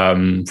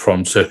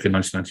from circa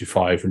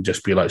 1995 and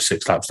just be like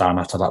 6 laps down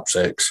after lap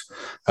 6.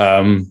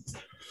 I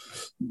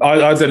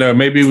don't know.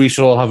 Maybe we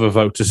should all have a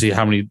vote to see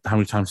how many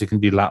times he can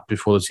be lapped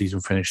before the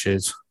season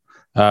finishes.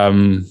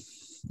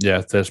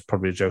 Yeah, there's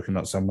probably a joke in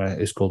that somewhere.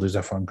 It's called his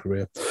F1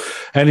 career.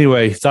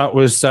 Anyway,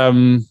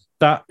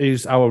 that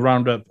is our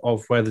roundup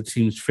of where the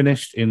teams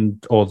finished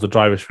or the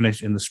drivers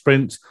finished in the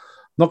sprint.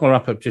 Not going to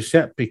wrap up just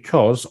yet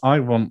because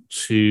I want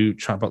to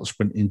chat about the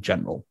sprint in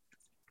general,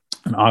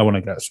 and I want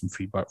to get some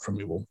feedback from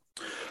you all.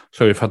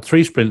 So we've had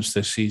 3 sprints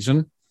this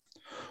season,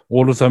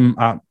 all of them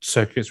at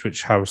circuits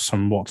which have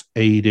somewhat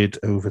aided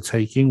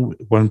overtaking,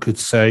 one could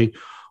say,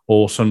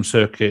 or some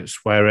circuits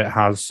where it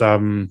has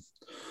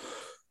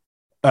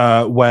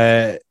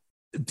where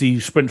the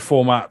sprint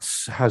format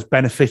has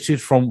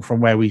benefited from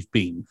where we've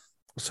been.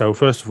 So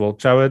first of all,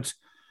 Jared,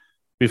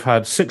 we've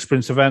had 6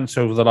 sprint events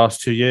over the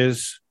last 2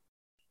 years.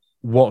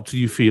 What do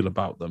you feel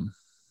about them?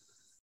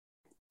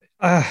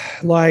 I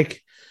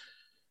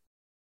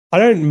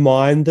don't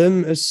mind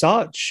them as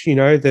such.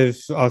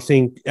 I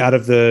think out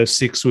of the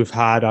 6 we've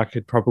had, I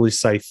could probably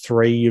say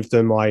 3 of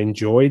them I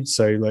enjoyed.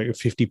 So like a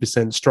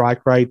 50%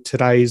 strike rate.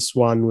 Today's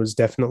one was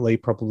definitely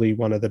probably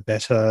one of the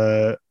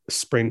better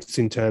sprints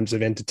in terms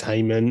of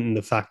entertainment, and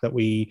the fact that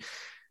we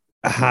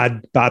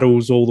had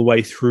battles all the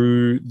way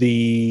through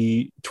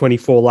the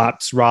 24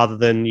 laps rather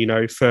than,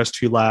 first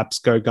 2 laps,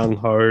 go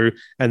gung-ho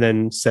and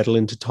then settle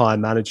into time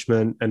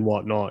management and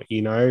whatnot,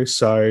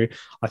 So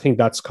I think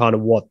that's kind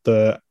of what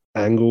the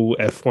angle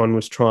F1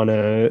 was trying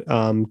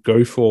to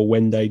go for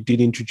when they did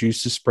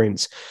introduce the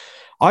sprints.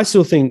 I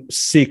still think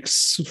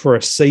 6 for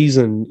a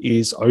season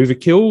is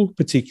overkill,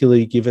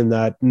 particularly given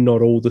that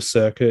not all the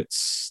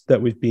circuits that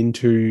we've been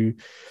to.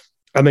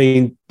 I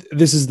mean,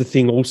 this is the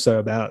thing also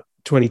about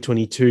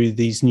 2022,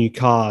 these new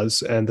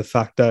cars and the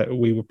fact that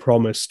we were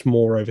promised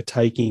more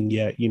overtaking,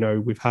 yet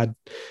we've had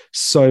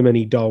so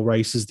many dull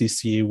races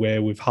this year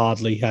where we've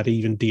hardly had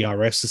even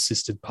DRS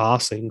assisted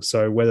passing.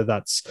 So whether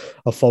that's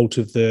a fault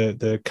of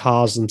the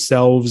cars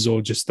themselves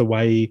or just the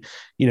way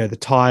the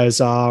tires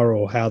are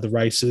or how the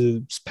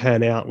races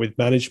pan out with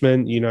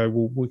management,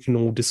 we can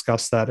all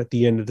discuss that at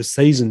the end of the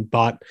season.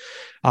 But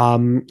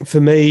for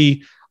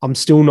me, I'm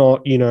still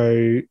not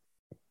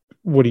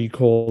what do you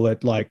call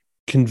it, like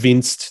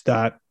convinced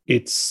that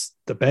it's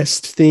the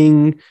best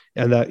thing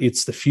and that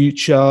it's the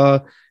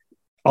future.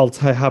 I'll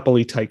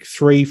happily take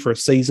 3 for a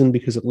season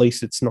because at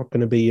least it's not going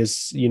to be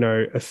as,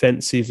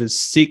 offensive as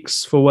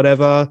 6 for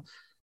whatever.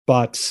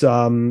 But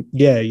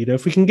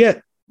if we can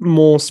get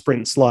more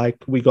sprints like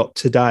we got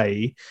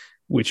today,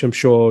 which I'm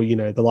sure,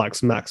 the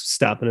likes of Max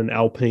Verstappen and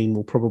Alpine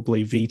will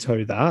probably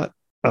veto that.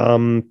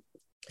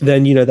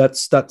 Then,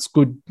 that's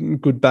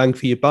good bang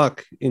for your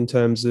buck in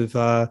terms of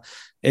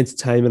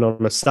entertainment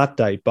on a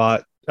Saturday.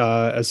 But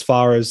as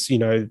far as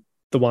the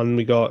one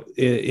we got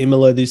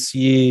Imola this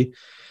year,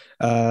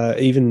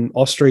 even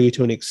Austria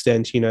to an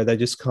extent, they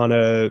just kind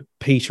of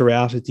peter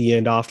out at the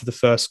end after the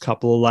first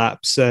couple of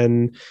laps,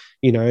 and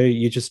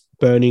you're just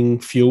burning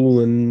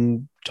fuel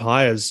and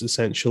tires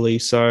essentially.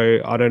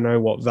 So I don't know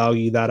what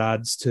value that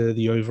adds to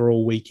the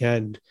overall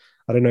weekend.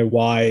 I don't know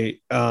why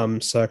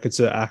circuits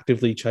are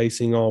actively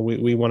chasing,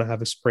 we want to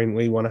have a sprint.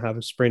 We want to have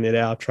a sprint at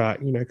our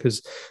track,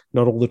 because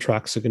not all the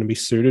tracks are going to be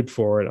suited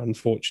for it,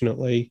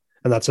 unfortunately.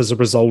 And that's as a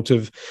result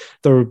of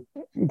the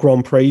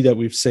Grand Prix that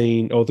we've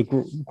seen, or the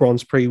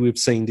Grands Prix we've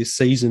seen this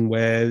season,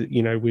 where,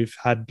 we've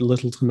had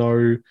little to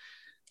no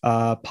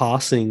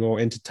passing or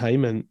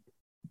entertainment.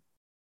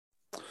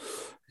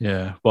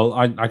 Yeah, well,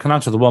 I can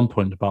answer the one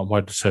point about why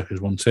the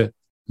circuits want it.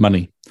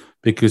 Money.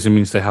 Because it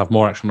means they have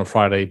more action on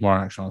Friday, more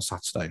action on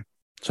Saturday.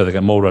 So they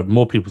get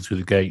more people through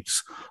the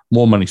gates,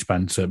 more money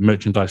spent at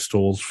merchandise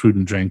stalls, food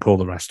and drink, all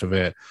the rest of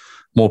it.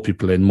 More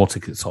people in, more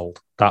tickets sold.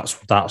 That's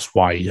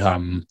why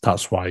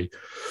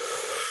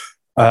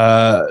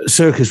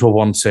circus will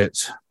want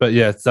it. But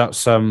yeah,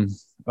 that's I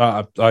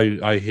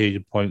hear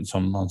your points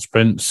on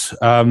sprints.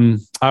 Aaron,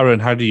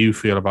 how do you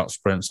feel about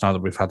sprints now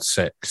that we've had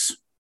 6?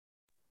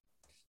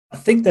 I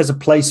think there's a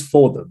place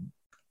for them.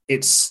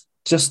 It's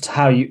just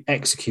how you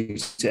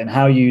execute it and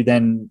how you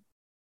then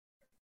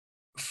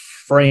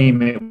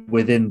frame it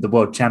within the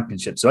World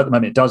Championship. So at the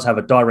moment, it does have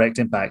a direct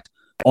impact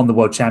on the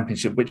World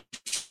Championship, which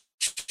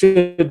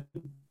should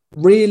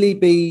really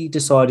be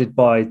decided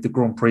by the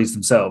Grand Prix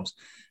themselves.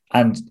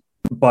 And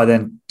by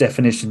then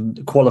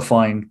definition,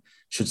 qualifying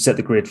should set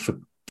the grid for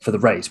the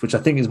race, which I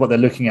think is what they're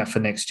looking at for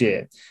next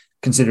year,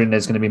 considering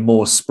there's going to be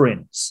more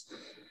sprints.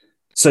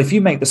 So if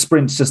you make the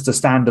sprints just a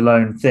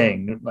standalone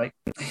thing, like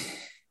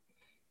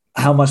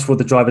how much will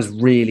the drivers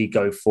really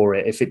go for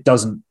it if it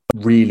doesn't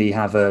really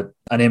have an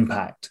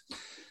impact?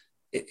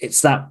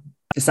 It's that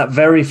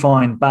very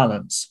fine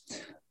balance.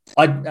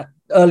 I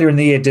earlier in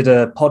the year did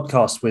a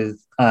podcast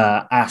with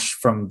Ash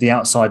from The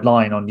Outside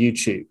Line on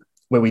YouTube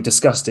where we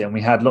discussed it, and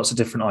we had lots of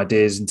different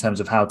ideas in terms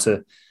of how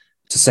to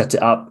set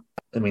it up.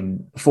 I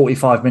mean,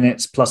 45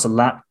 minutes plus a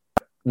lap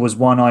was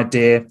one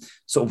idea,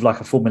 sort of like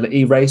a Formula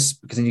E race,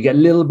 because then you get a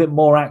little bit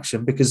more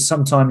action, because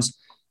sometimes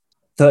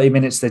 30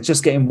 minutes, they're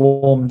just getting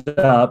warmed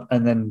up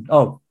and then,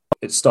 oh,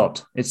 it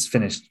stopped. It's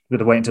finished. We've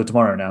got to wait until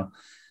tomorrow now.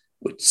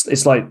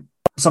 It's like,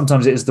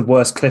 sometimes it is the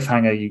worst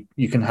cliffhanger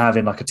you can have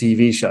in like a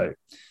TV show.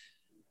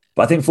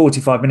 But I think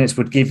 45 minutes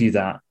would give you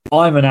that.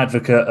 I'm an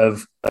advocate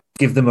of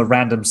give them a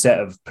random set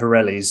of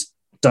Pirellis,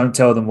 don't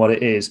tell them what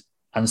it is,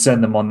 and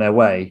send them on their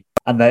way.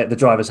 And the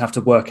drivers have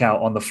to work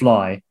out on the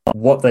fly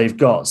what they've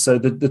got. So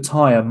the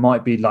tyre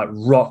might be like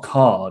rock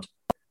hard,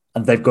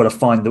 and they've got to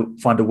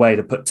find a way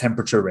to put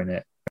temperature in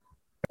it.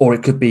 Or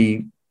it could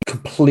be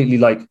completely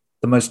like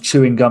the most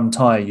chewing gum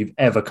tyre you've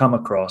ever come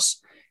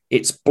across.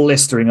 It's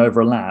blistering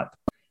over a lap,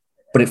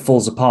 but it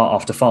falls apart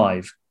after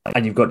 5.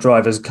 And you've got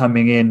drivers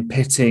coming in,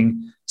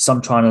 pitting,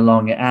 some trying to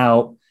long it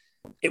out.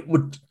 It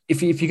would,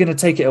 if you're going to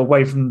take it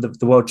away from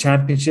the World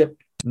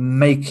Championship,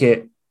 make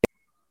it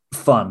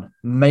fun,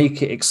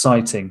 make it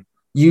exciting,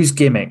 use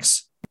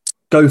gimmicks,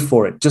 go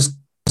for it, just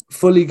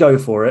fully go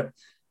for it,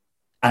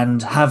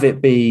 and have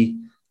it be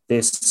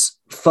this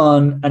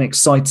fun and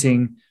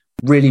exciting,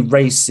 really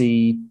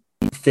racy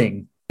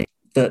thing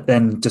that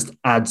then just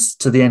adds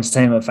to the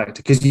entertainment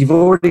factor. Because you've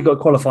already got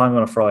qualifying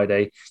on a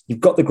Friday, you've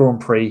got the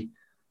Grand Prix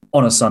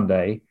on a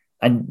Sunday,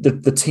 and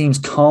the teams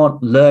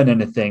can't learn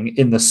anything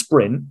in the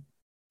sprint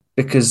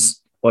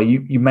because, well,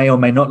 you may or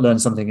may not learn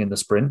something in the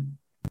sprint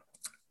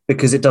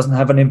because it doesn't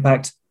have an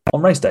impact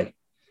on race day.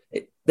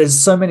 There's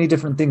so many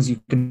different things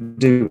you can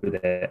do with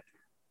it.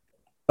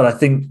 But I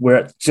think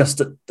we're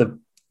just at the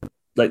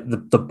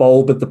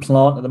bulb of the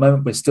plant at the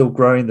moment. We're still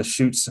growing. The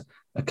shoots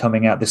are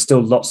coming out. There's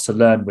still lots to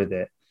learn with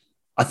it.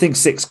 I think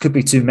 6 could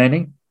be too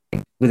many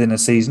within a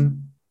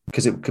season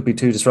because it could be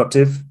too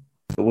disruptive,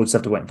 but we'll just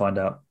have to wait and find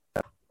out.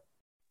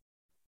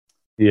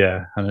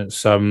 Yeah, and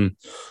it's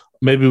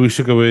maybe we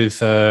should go with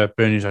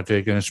Bernie's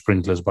idea getting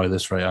sprinklers by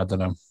this rate. I don't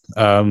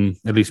know.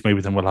 At least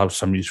maybe then we'll have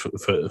some use for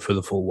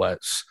the full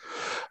wets.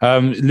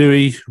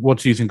 Louis, what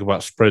do you think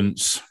about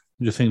sprints?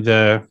 Do you think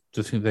they're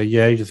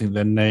yay? Do you think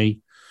they're nay?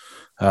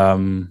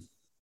 Or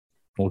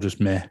just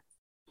meh?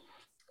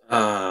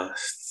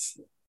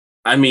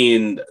 I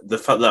mean, the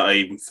fact that I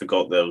even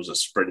forgot there was a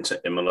sprint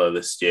at Imola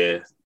this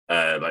year,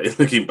 like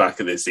looking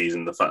back at this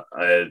season, the fact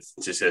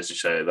just goes to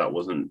show that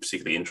wasn't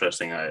particularly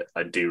interesting.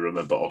 I do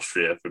remember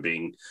Austria for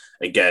being,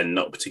 again,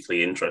 not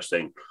particularly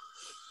interesting.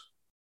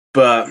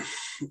 But,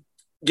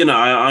 you know,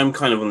 I'm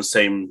kind of on the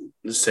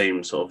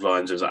same sort of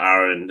lines as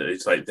Aaron.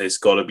 It's like there's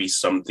got to be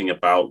something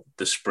about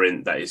the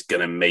sprint that is going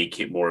to make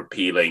it more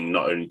appealing,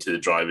 not only to the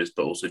drivers,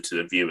 but also to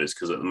the viewers.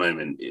 Because at the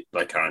moment,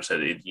 like Aaron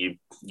said,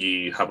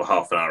 you have a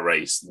half an hour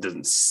race.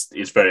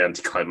 It's very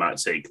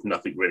anticlimactic.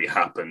 Nothing really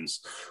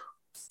happens.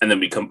 And then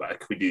we come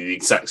back, we do the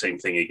exact same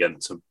thing again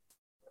to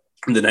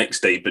the next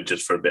day, but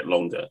just for a bit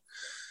longer.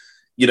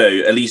 You know,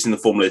 at least in the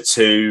Formula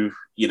 2,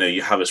 you know,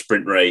 you have a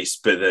sprint race,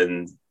 but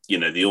then, you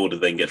know, the order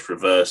then gets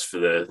reversed for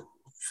the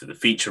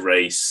feature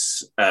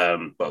race,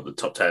 the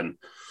top 10.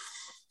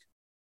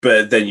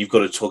 But then you've got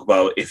to talk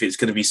about if it's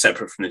going to be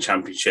separate from the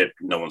championship,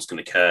 no one's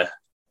going to care.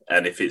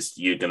 And if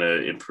you're going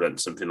to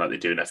implement something like they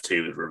do in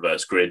F2 with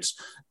reverse grids,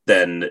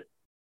 then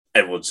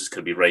everyone's just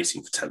going to be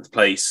racing for 10th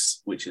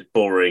place, which is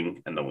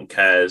boring and no one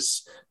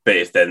cares. But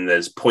if then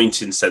there's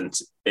point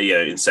incentives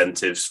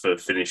for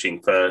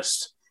finishing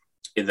first,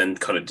 it then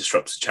kind of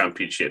disrupts the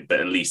championship.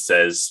 But at least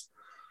there's,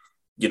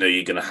 you know,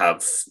 you're going to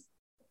have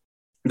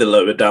the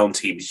lower down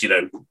teams, you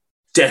know,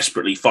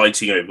 desperately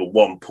fighting over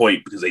 1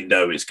 point because they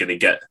know it's going to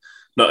get,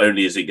 not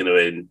only is it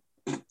going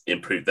to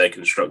improve their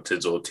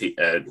constructors or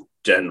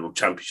general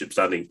championship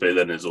standings, but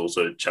then there's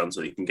also a chance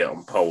that they can get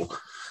on pole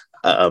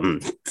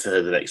for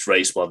the next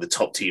race, while the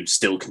top teams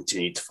still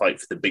continue to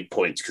fight for the big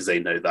points because they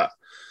know that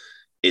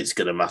it's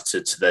going to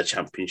matter to their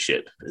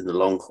championship in the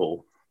long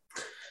haul.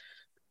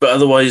 But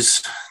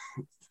otherwise,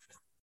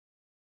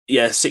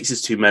 yeah, 6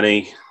 is too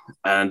many.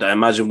 And I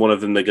imagine one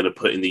of them they're going to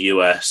put in the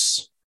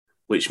US,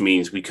 which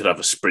means we could have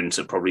a sprint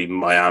at probably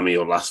Miami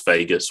or Las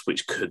Vegas,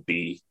 which could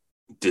be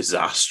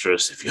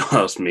disastrous. If you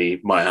ask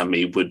me,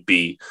 Miami would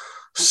be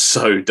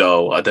so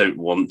dull. I don't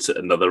want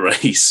another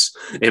race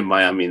in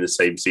Miami in the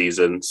same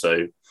season.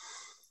 So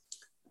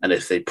And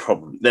if they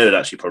would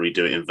actually probably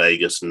do it in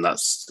Vegas, and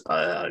that's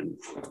I'm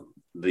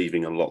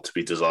leaving a lot to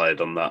be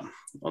desired on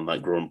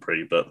that Grand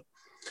Prix. But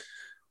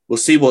we'll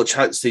see what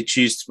tracks they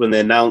choose when they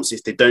announce.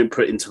 If they don't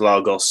put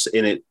Interlagos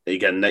in it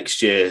again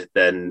next year,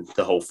 then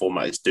the whole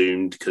format is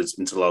doomed, because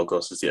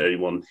Interlagos is the only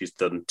one who's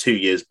done 2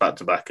 years back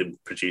to back and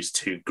produced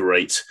 2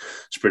 great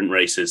sprint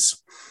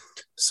races.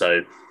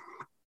 So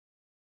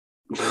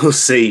we'll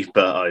see,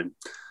 but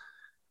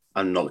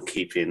I'm not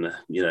keeping,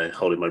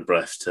 holding my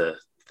breath to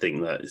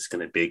think that it's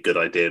going to be a good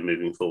idea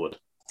moving forward.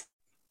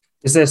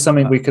 Is there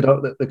something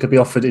that could be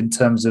offered in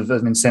terms of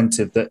an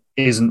incentive that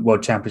isn't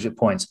World Championship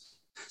points?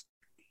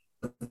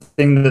 The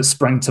thing that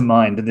sprang to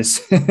mind, and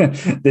this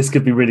this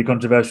could be really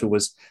controversial,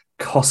 was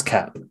cost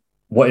cap.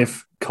 What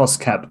if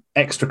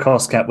extra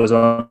cost cap was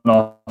on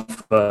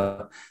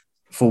offer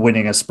for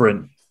winning a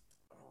sprint?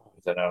 I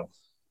don't know.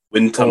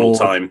 Wind tunnel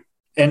time.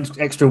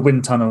 Extra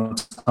wind tunnel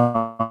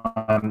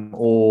time,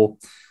 or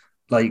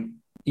like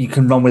you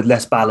can run with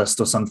less ballast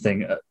or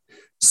something.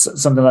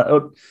 Something like,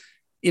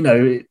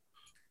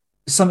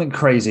 something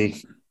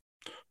crazy.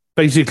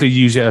 Basically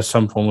use it as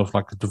some form of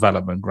like a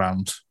development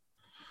ground.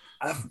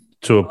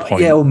 To a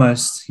point. Yeah,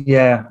 almost.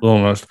 Yeah.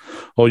 Almost.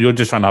 Or you're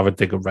just trying to have a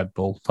dig at Red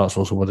Bull. That's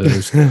also what it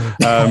is.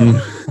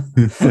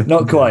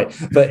 Not quite,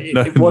 but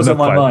it was on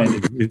my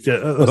mind.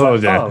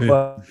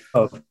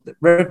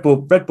 Red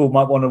Bull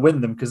might want to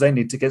win them because they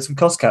need to get some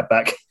cost cap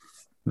back.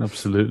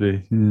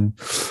 Absolutely. No.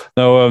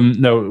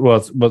 Well,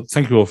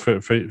 thank you all for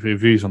your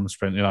views on the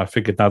sprint. I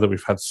figured now that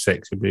we've had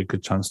 6, it'd be a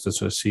good chance to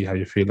sort of see how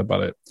you feel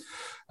about it.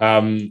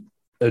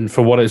 And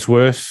for what it's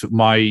worth,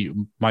 my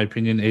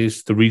opinion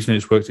is the reason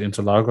it's worked at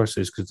Interlagos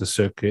is because the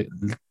circuit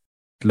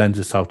lends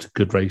itself to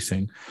good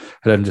racing.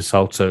 It lends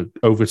itself to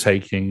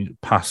overtaking,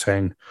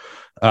 passing,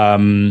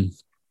 and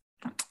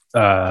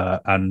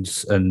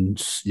it's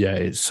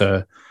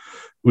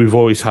we've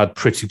always had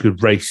pretty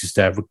good races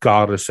there,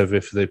 regardless of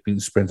if they've been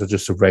sprint or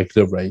just a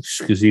regular race.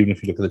 Because even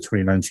if you look at the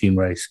 2019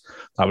 race,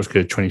 that was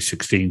good.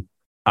 2016.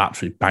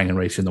 Absolutely banging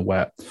race in the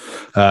wet.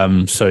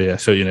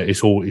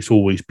 It's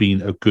always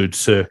been a good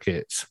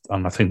circuit,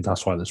 and I think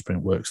that's why the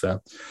sprint works there.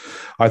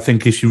 I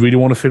think if you really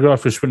want to figure out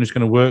if a sprint is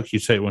going to work, you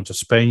take one to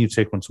Spain, you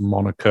take one to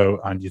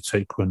Monaco, and you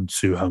take one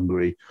to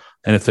Hungary.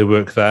 And if they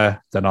work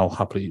there, then I'll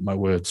happily eat my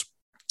words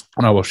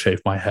and I will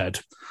shave my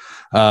head.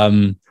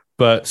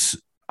 But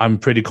I'm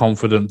pretty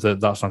confident that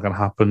that's not going to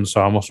happen.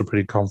 So I'm also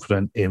pretty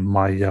confident in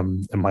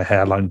my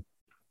hairline.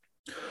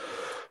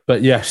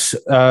 But yes,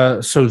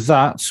 so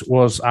that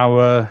was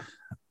our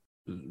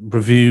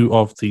review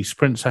of the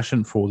sprint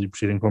session for the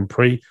preceding Grand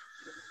Prix.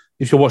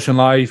 If you're watching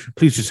live,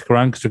 please just stick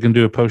around because we can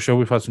do a post show.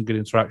 We've had some good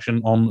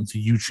interaction on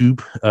the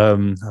YouTube,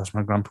 as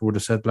my grandpa would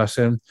have said, bless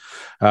him.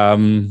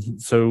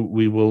 So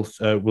we will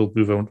we'll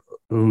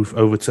move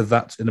over to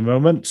that in a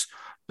moment.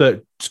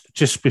 But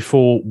just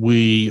before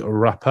we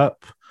wrap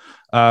up,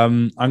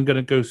 I'm going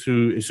to go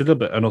through, it's a little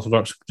bit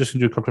unorthodox, just going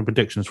to do a couple of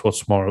predictions for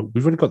tomorrow.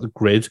 We've already got the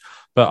grid,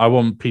 but I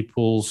want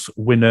people's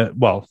winner,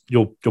 well,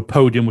 your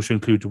podium, which will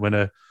include the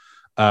winner,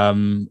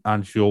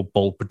 and your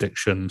bold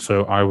prediction.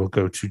 So I will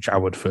go to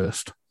Jawad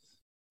first.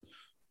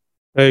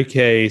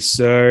 Okay,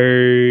 so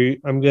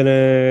I'm going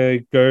to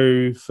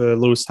go for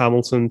Lewis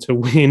Hamilton to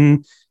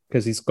win,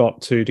 because he's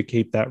got to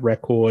keep that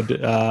record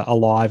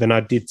alive. And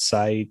I did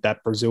say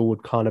that Brazil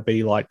would kind of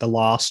be like the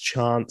last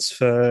chance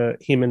for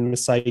him and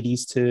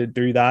Mercedes to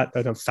do that.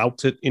 And I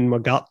felt it in my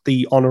gut,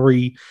 the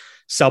honorary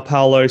Sao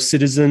Paulo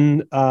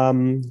citizen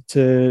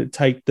to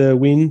take the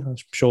win. I'm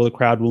sure the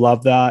crowd will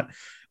love that.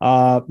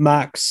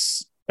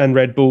 Max and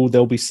Red Bull,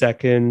 they'll be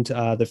second.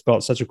 They've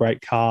got such a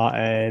great car.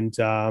 And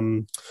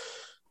Checo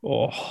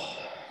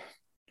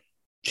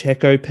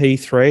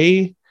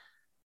P3.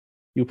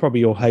 You'll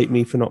probably all hate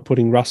me for not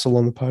putting Russell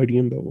on the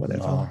podium, but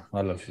whatever. Oh,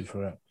 I love you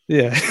for it.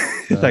 Yeah.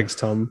 Thanks,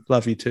 Tom.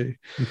 Love you too.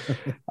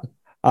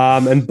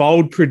 And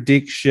bold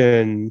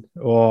prediction.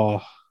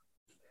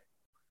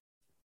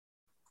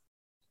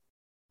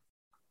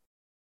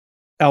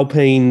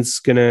 Alpine's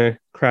going to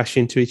crash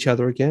into each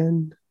other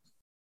again.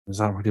 Is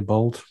that really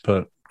bold?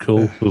 But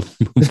cool. We'll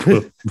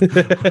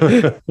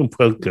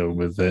go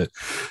with it.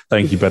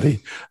 Thank you, buddy.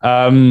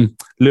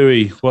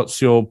 Louis,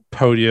 what's your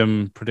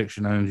podium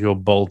prediction and your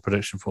bold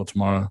prediction for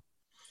tomorrow?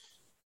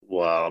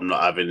 Well, I'm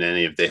not having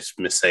any of this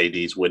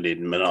Mercedes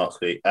winning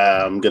monarchy.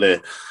 I'm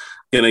gonna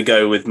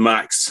go with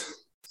Max,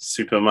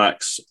 Super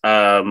Max,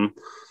 to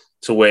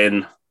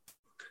win.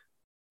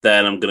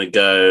 Then I'm gonna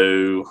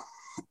go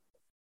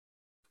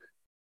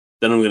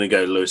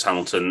Lewis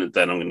Hamilton.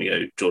 Then I'm gonna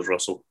go George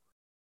Russell.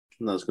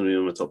 And that's gonna be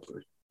on my top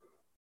 3.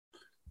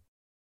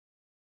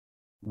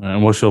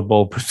 And what's your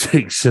bold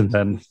prediction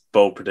then?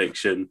 Bold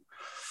prediction.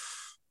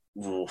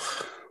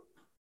 Oof.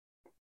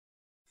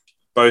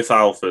 Both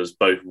Alphas,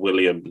 both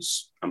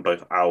Williams, and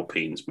both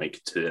Alpines make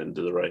it to the end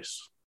of the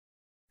race.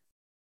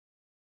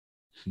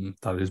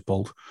 That is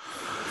bold.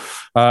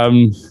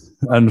 And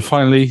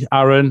finally,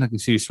 Aaron, I can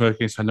see you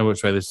smoking, so I know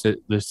which way this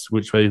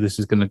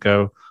is going to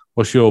go.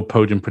 What's your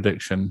podium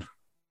prediction?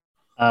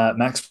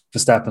 Max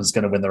Verstappen's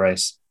going to win the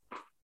race.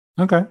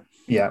 Okay.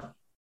 Yeah,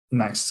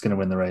 Max is going to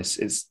win the race.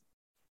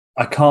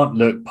 I can't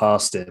look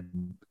past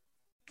him.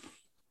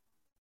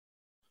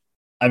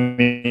 I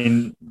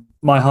mean,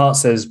 my heart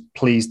says,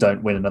 please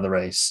don't win another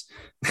race.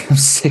 I'm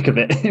sick of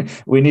it.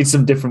 We need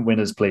some different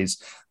winners, please.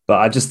 But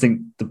I just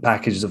think the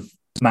package of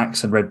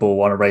Max and Red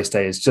Bull on a race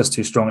day is just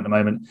too strong at the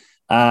moment.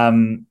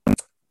 And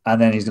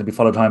then he's going to be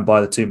followed home by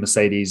the two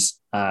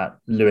Mercedes,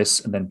 Lewis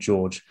and then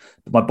George.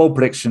 But my bold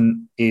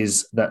prediction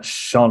is that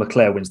Charles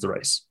Leclerc wins the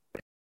race.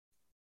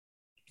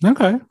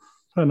 Okay,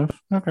 fair enough.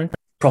 Okay.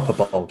 Proper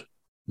bold.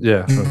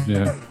 Yeah,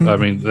 yeah. I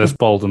mean, there's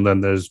bold and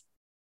then there's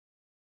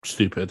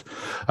stupid.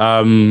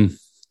 But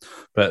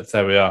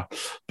there we are.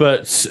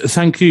 But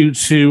thank you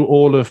to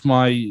all of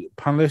my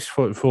panelists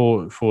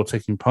for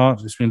taking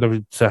part. It's been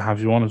lovely to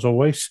have you on as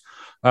always.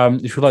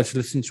 If you'd like to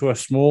listen to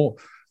us more,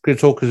 Grid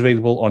Talk is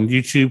available on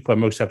YouTube, where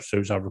most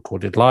episodes are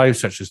recorded live,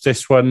 such as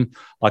this one.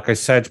 Like I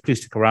said,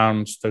 please stick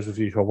around. Those of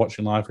you who are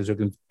watching live, because we're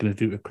going to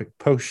do a quick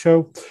post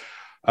show.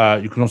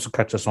 You can also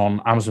catch us on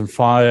Amazon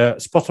Fire,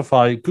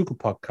 Spotify, Google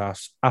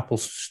Podcasts,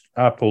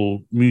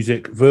 Apple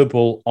Music,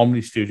 Verbal,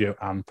 Omni Studio,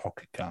 and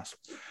Pocket Cast.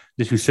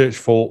 If you search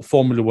for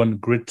Formula One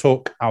Grid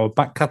Talk, our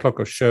back catalogue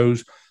of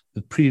shows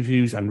with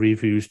previews and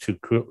reviews to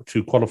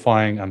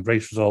qualifying and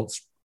race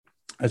results,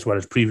 as well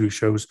as preview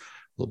shows,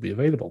 will be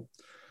available.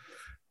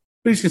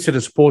 Please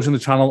consider supporting the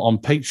channel on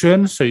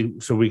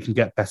Patreon so we can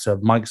get better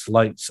mics,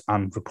 lights,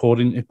 and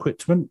recording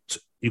equipment.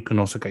 You can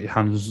also get your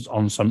hands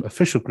on some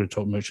official Grid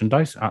Talk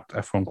merchandise at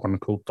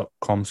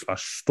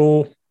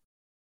f1chronicle.com/store.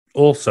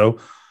 Also,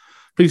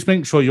 please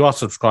make sure you are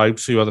subscribed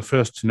so you are the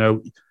first to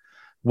know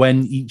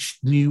when each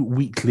new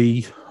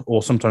weekly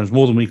or sometimes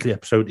more than weekly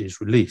episode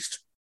is released.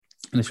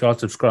 And if you are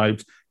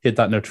subscribed, hit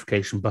that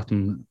notification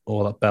button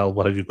or that bell,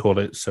 whatever you call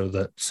it, so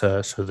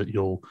that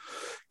you'll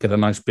get a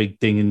nice big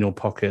ding in your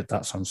pocket.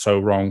 That sounds so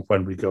wrong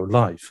when we go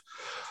live.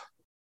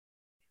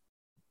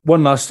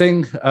 One last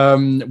thing,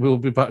 we'll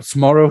be back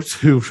tomorrow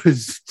to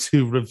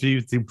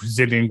review the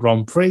Brazilian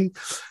Grand Prix.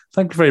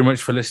 Thank you very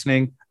much for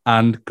listening,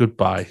 and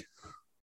goodbye.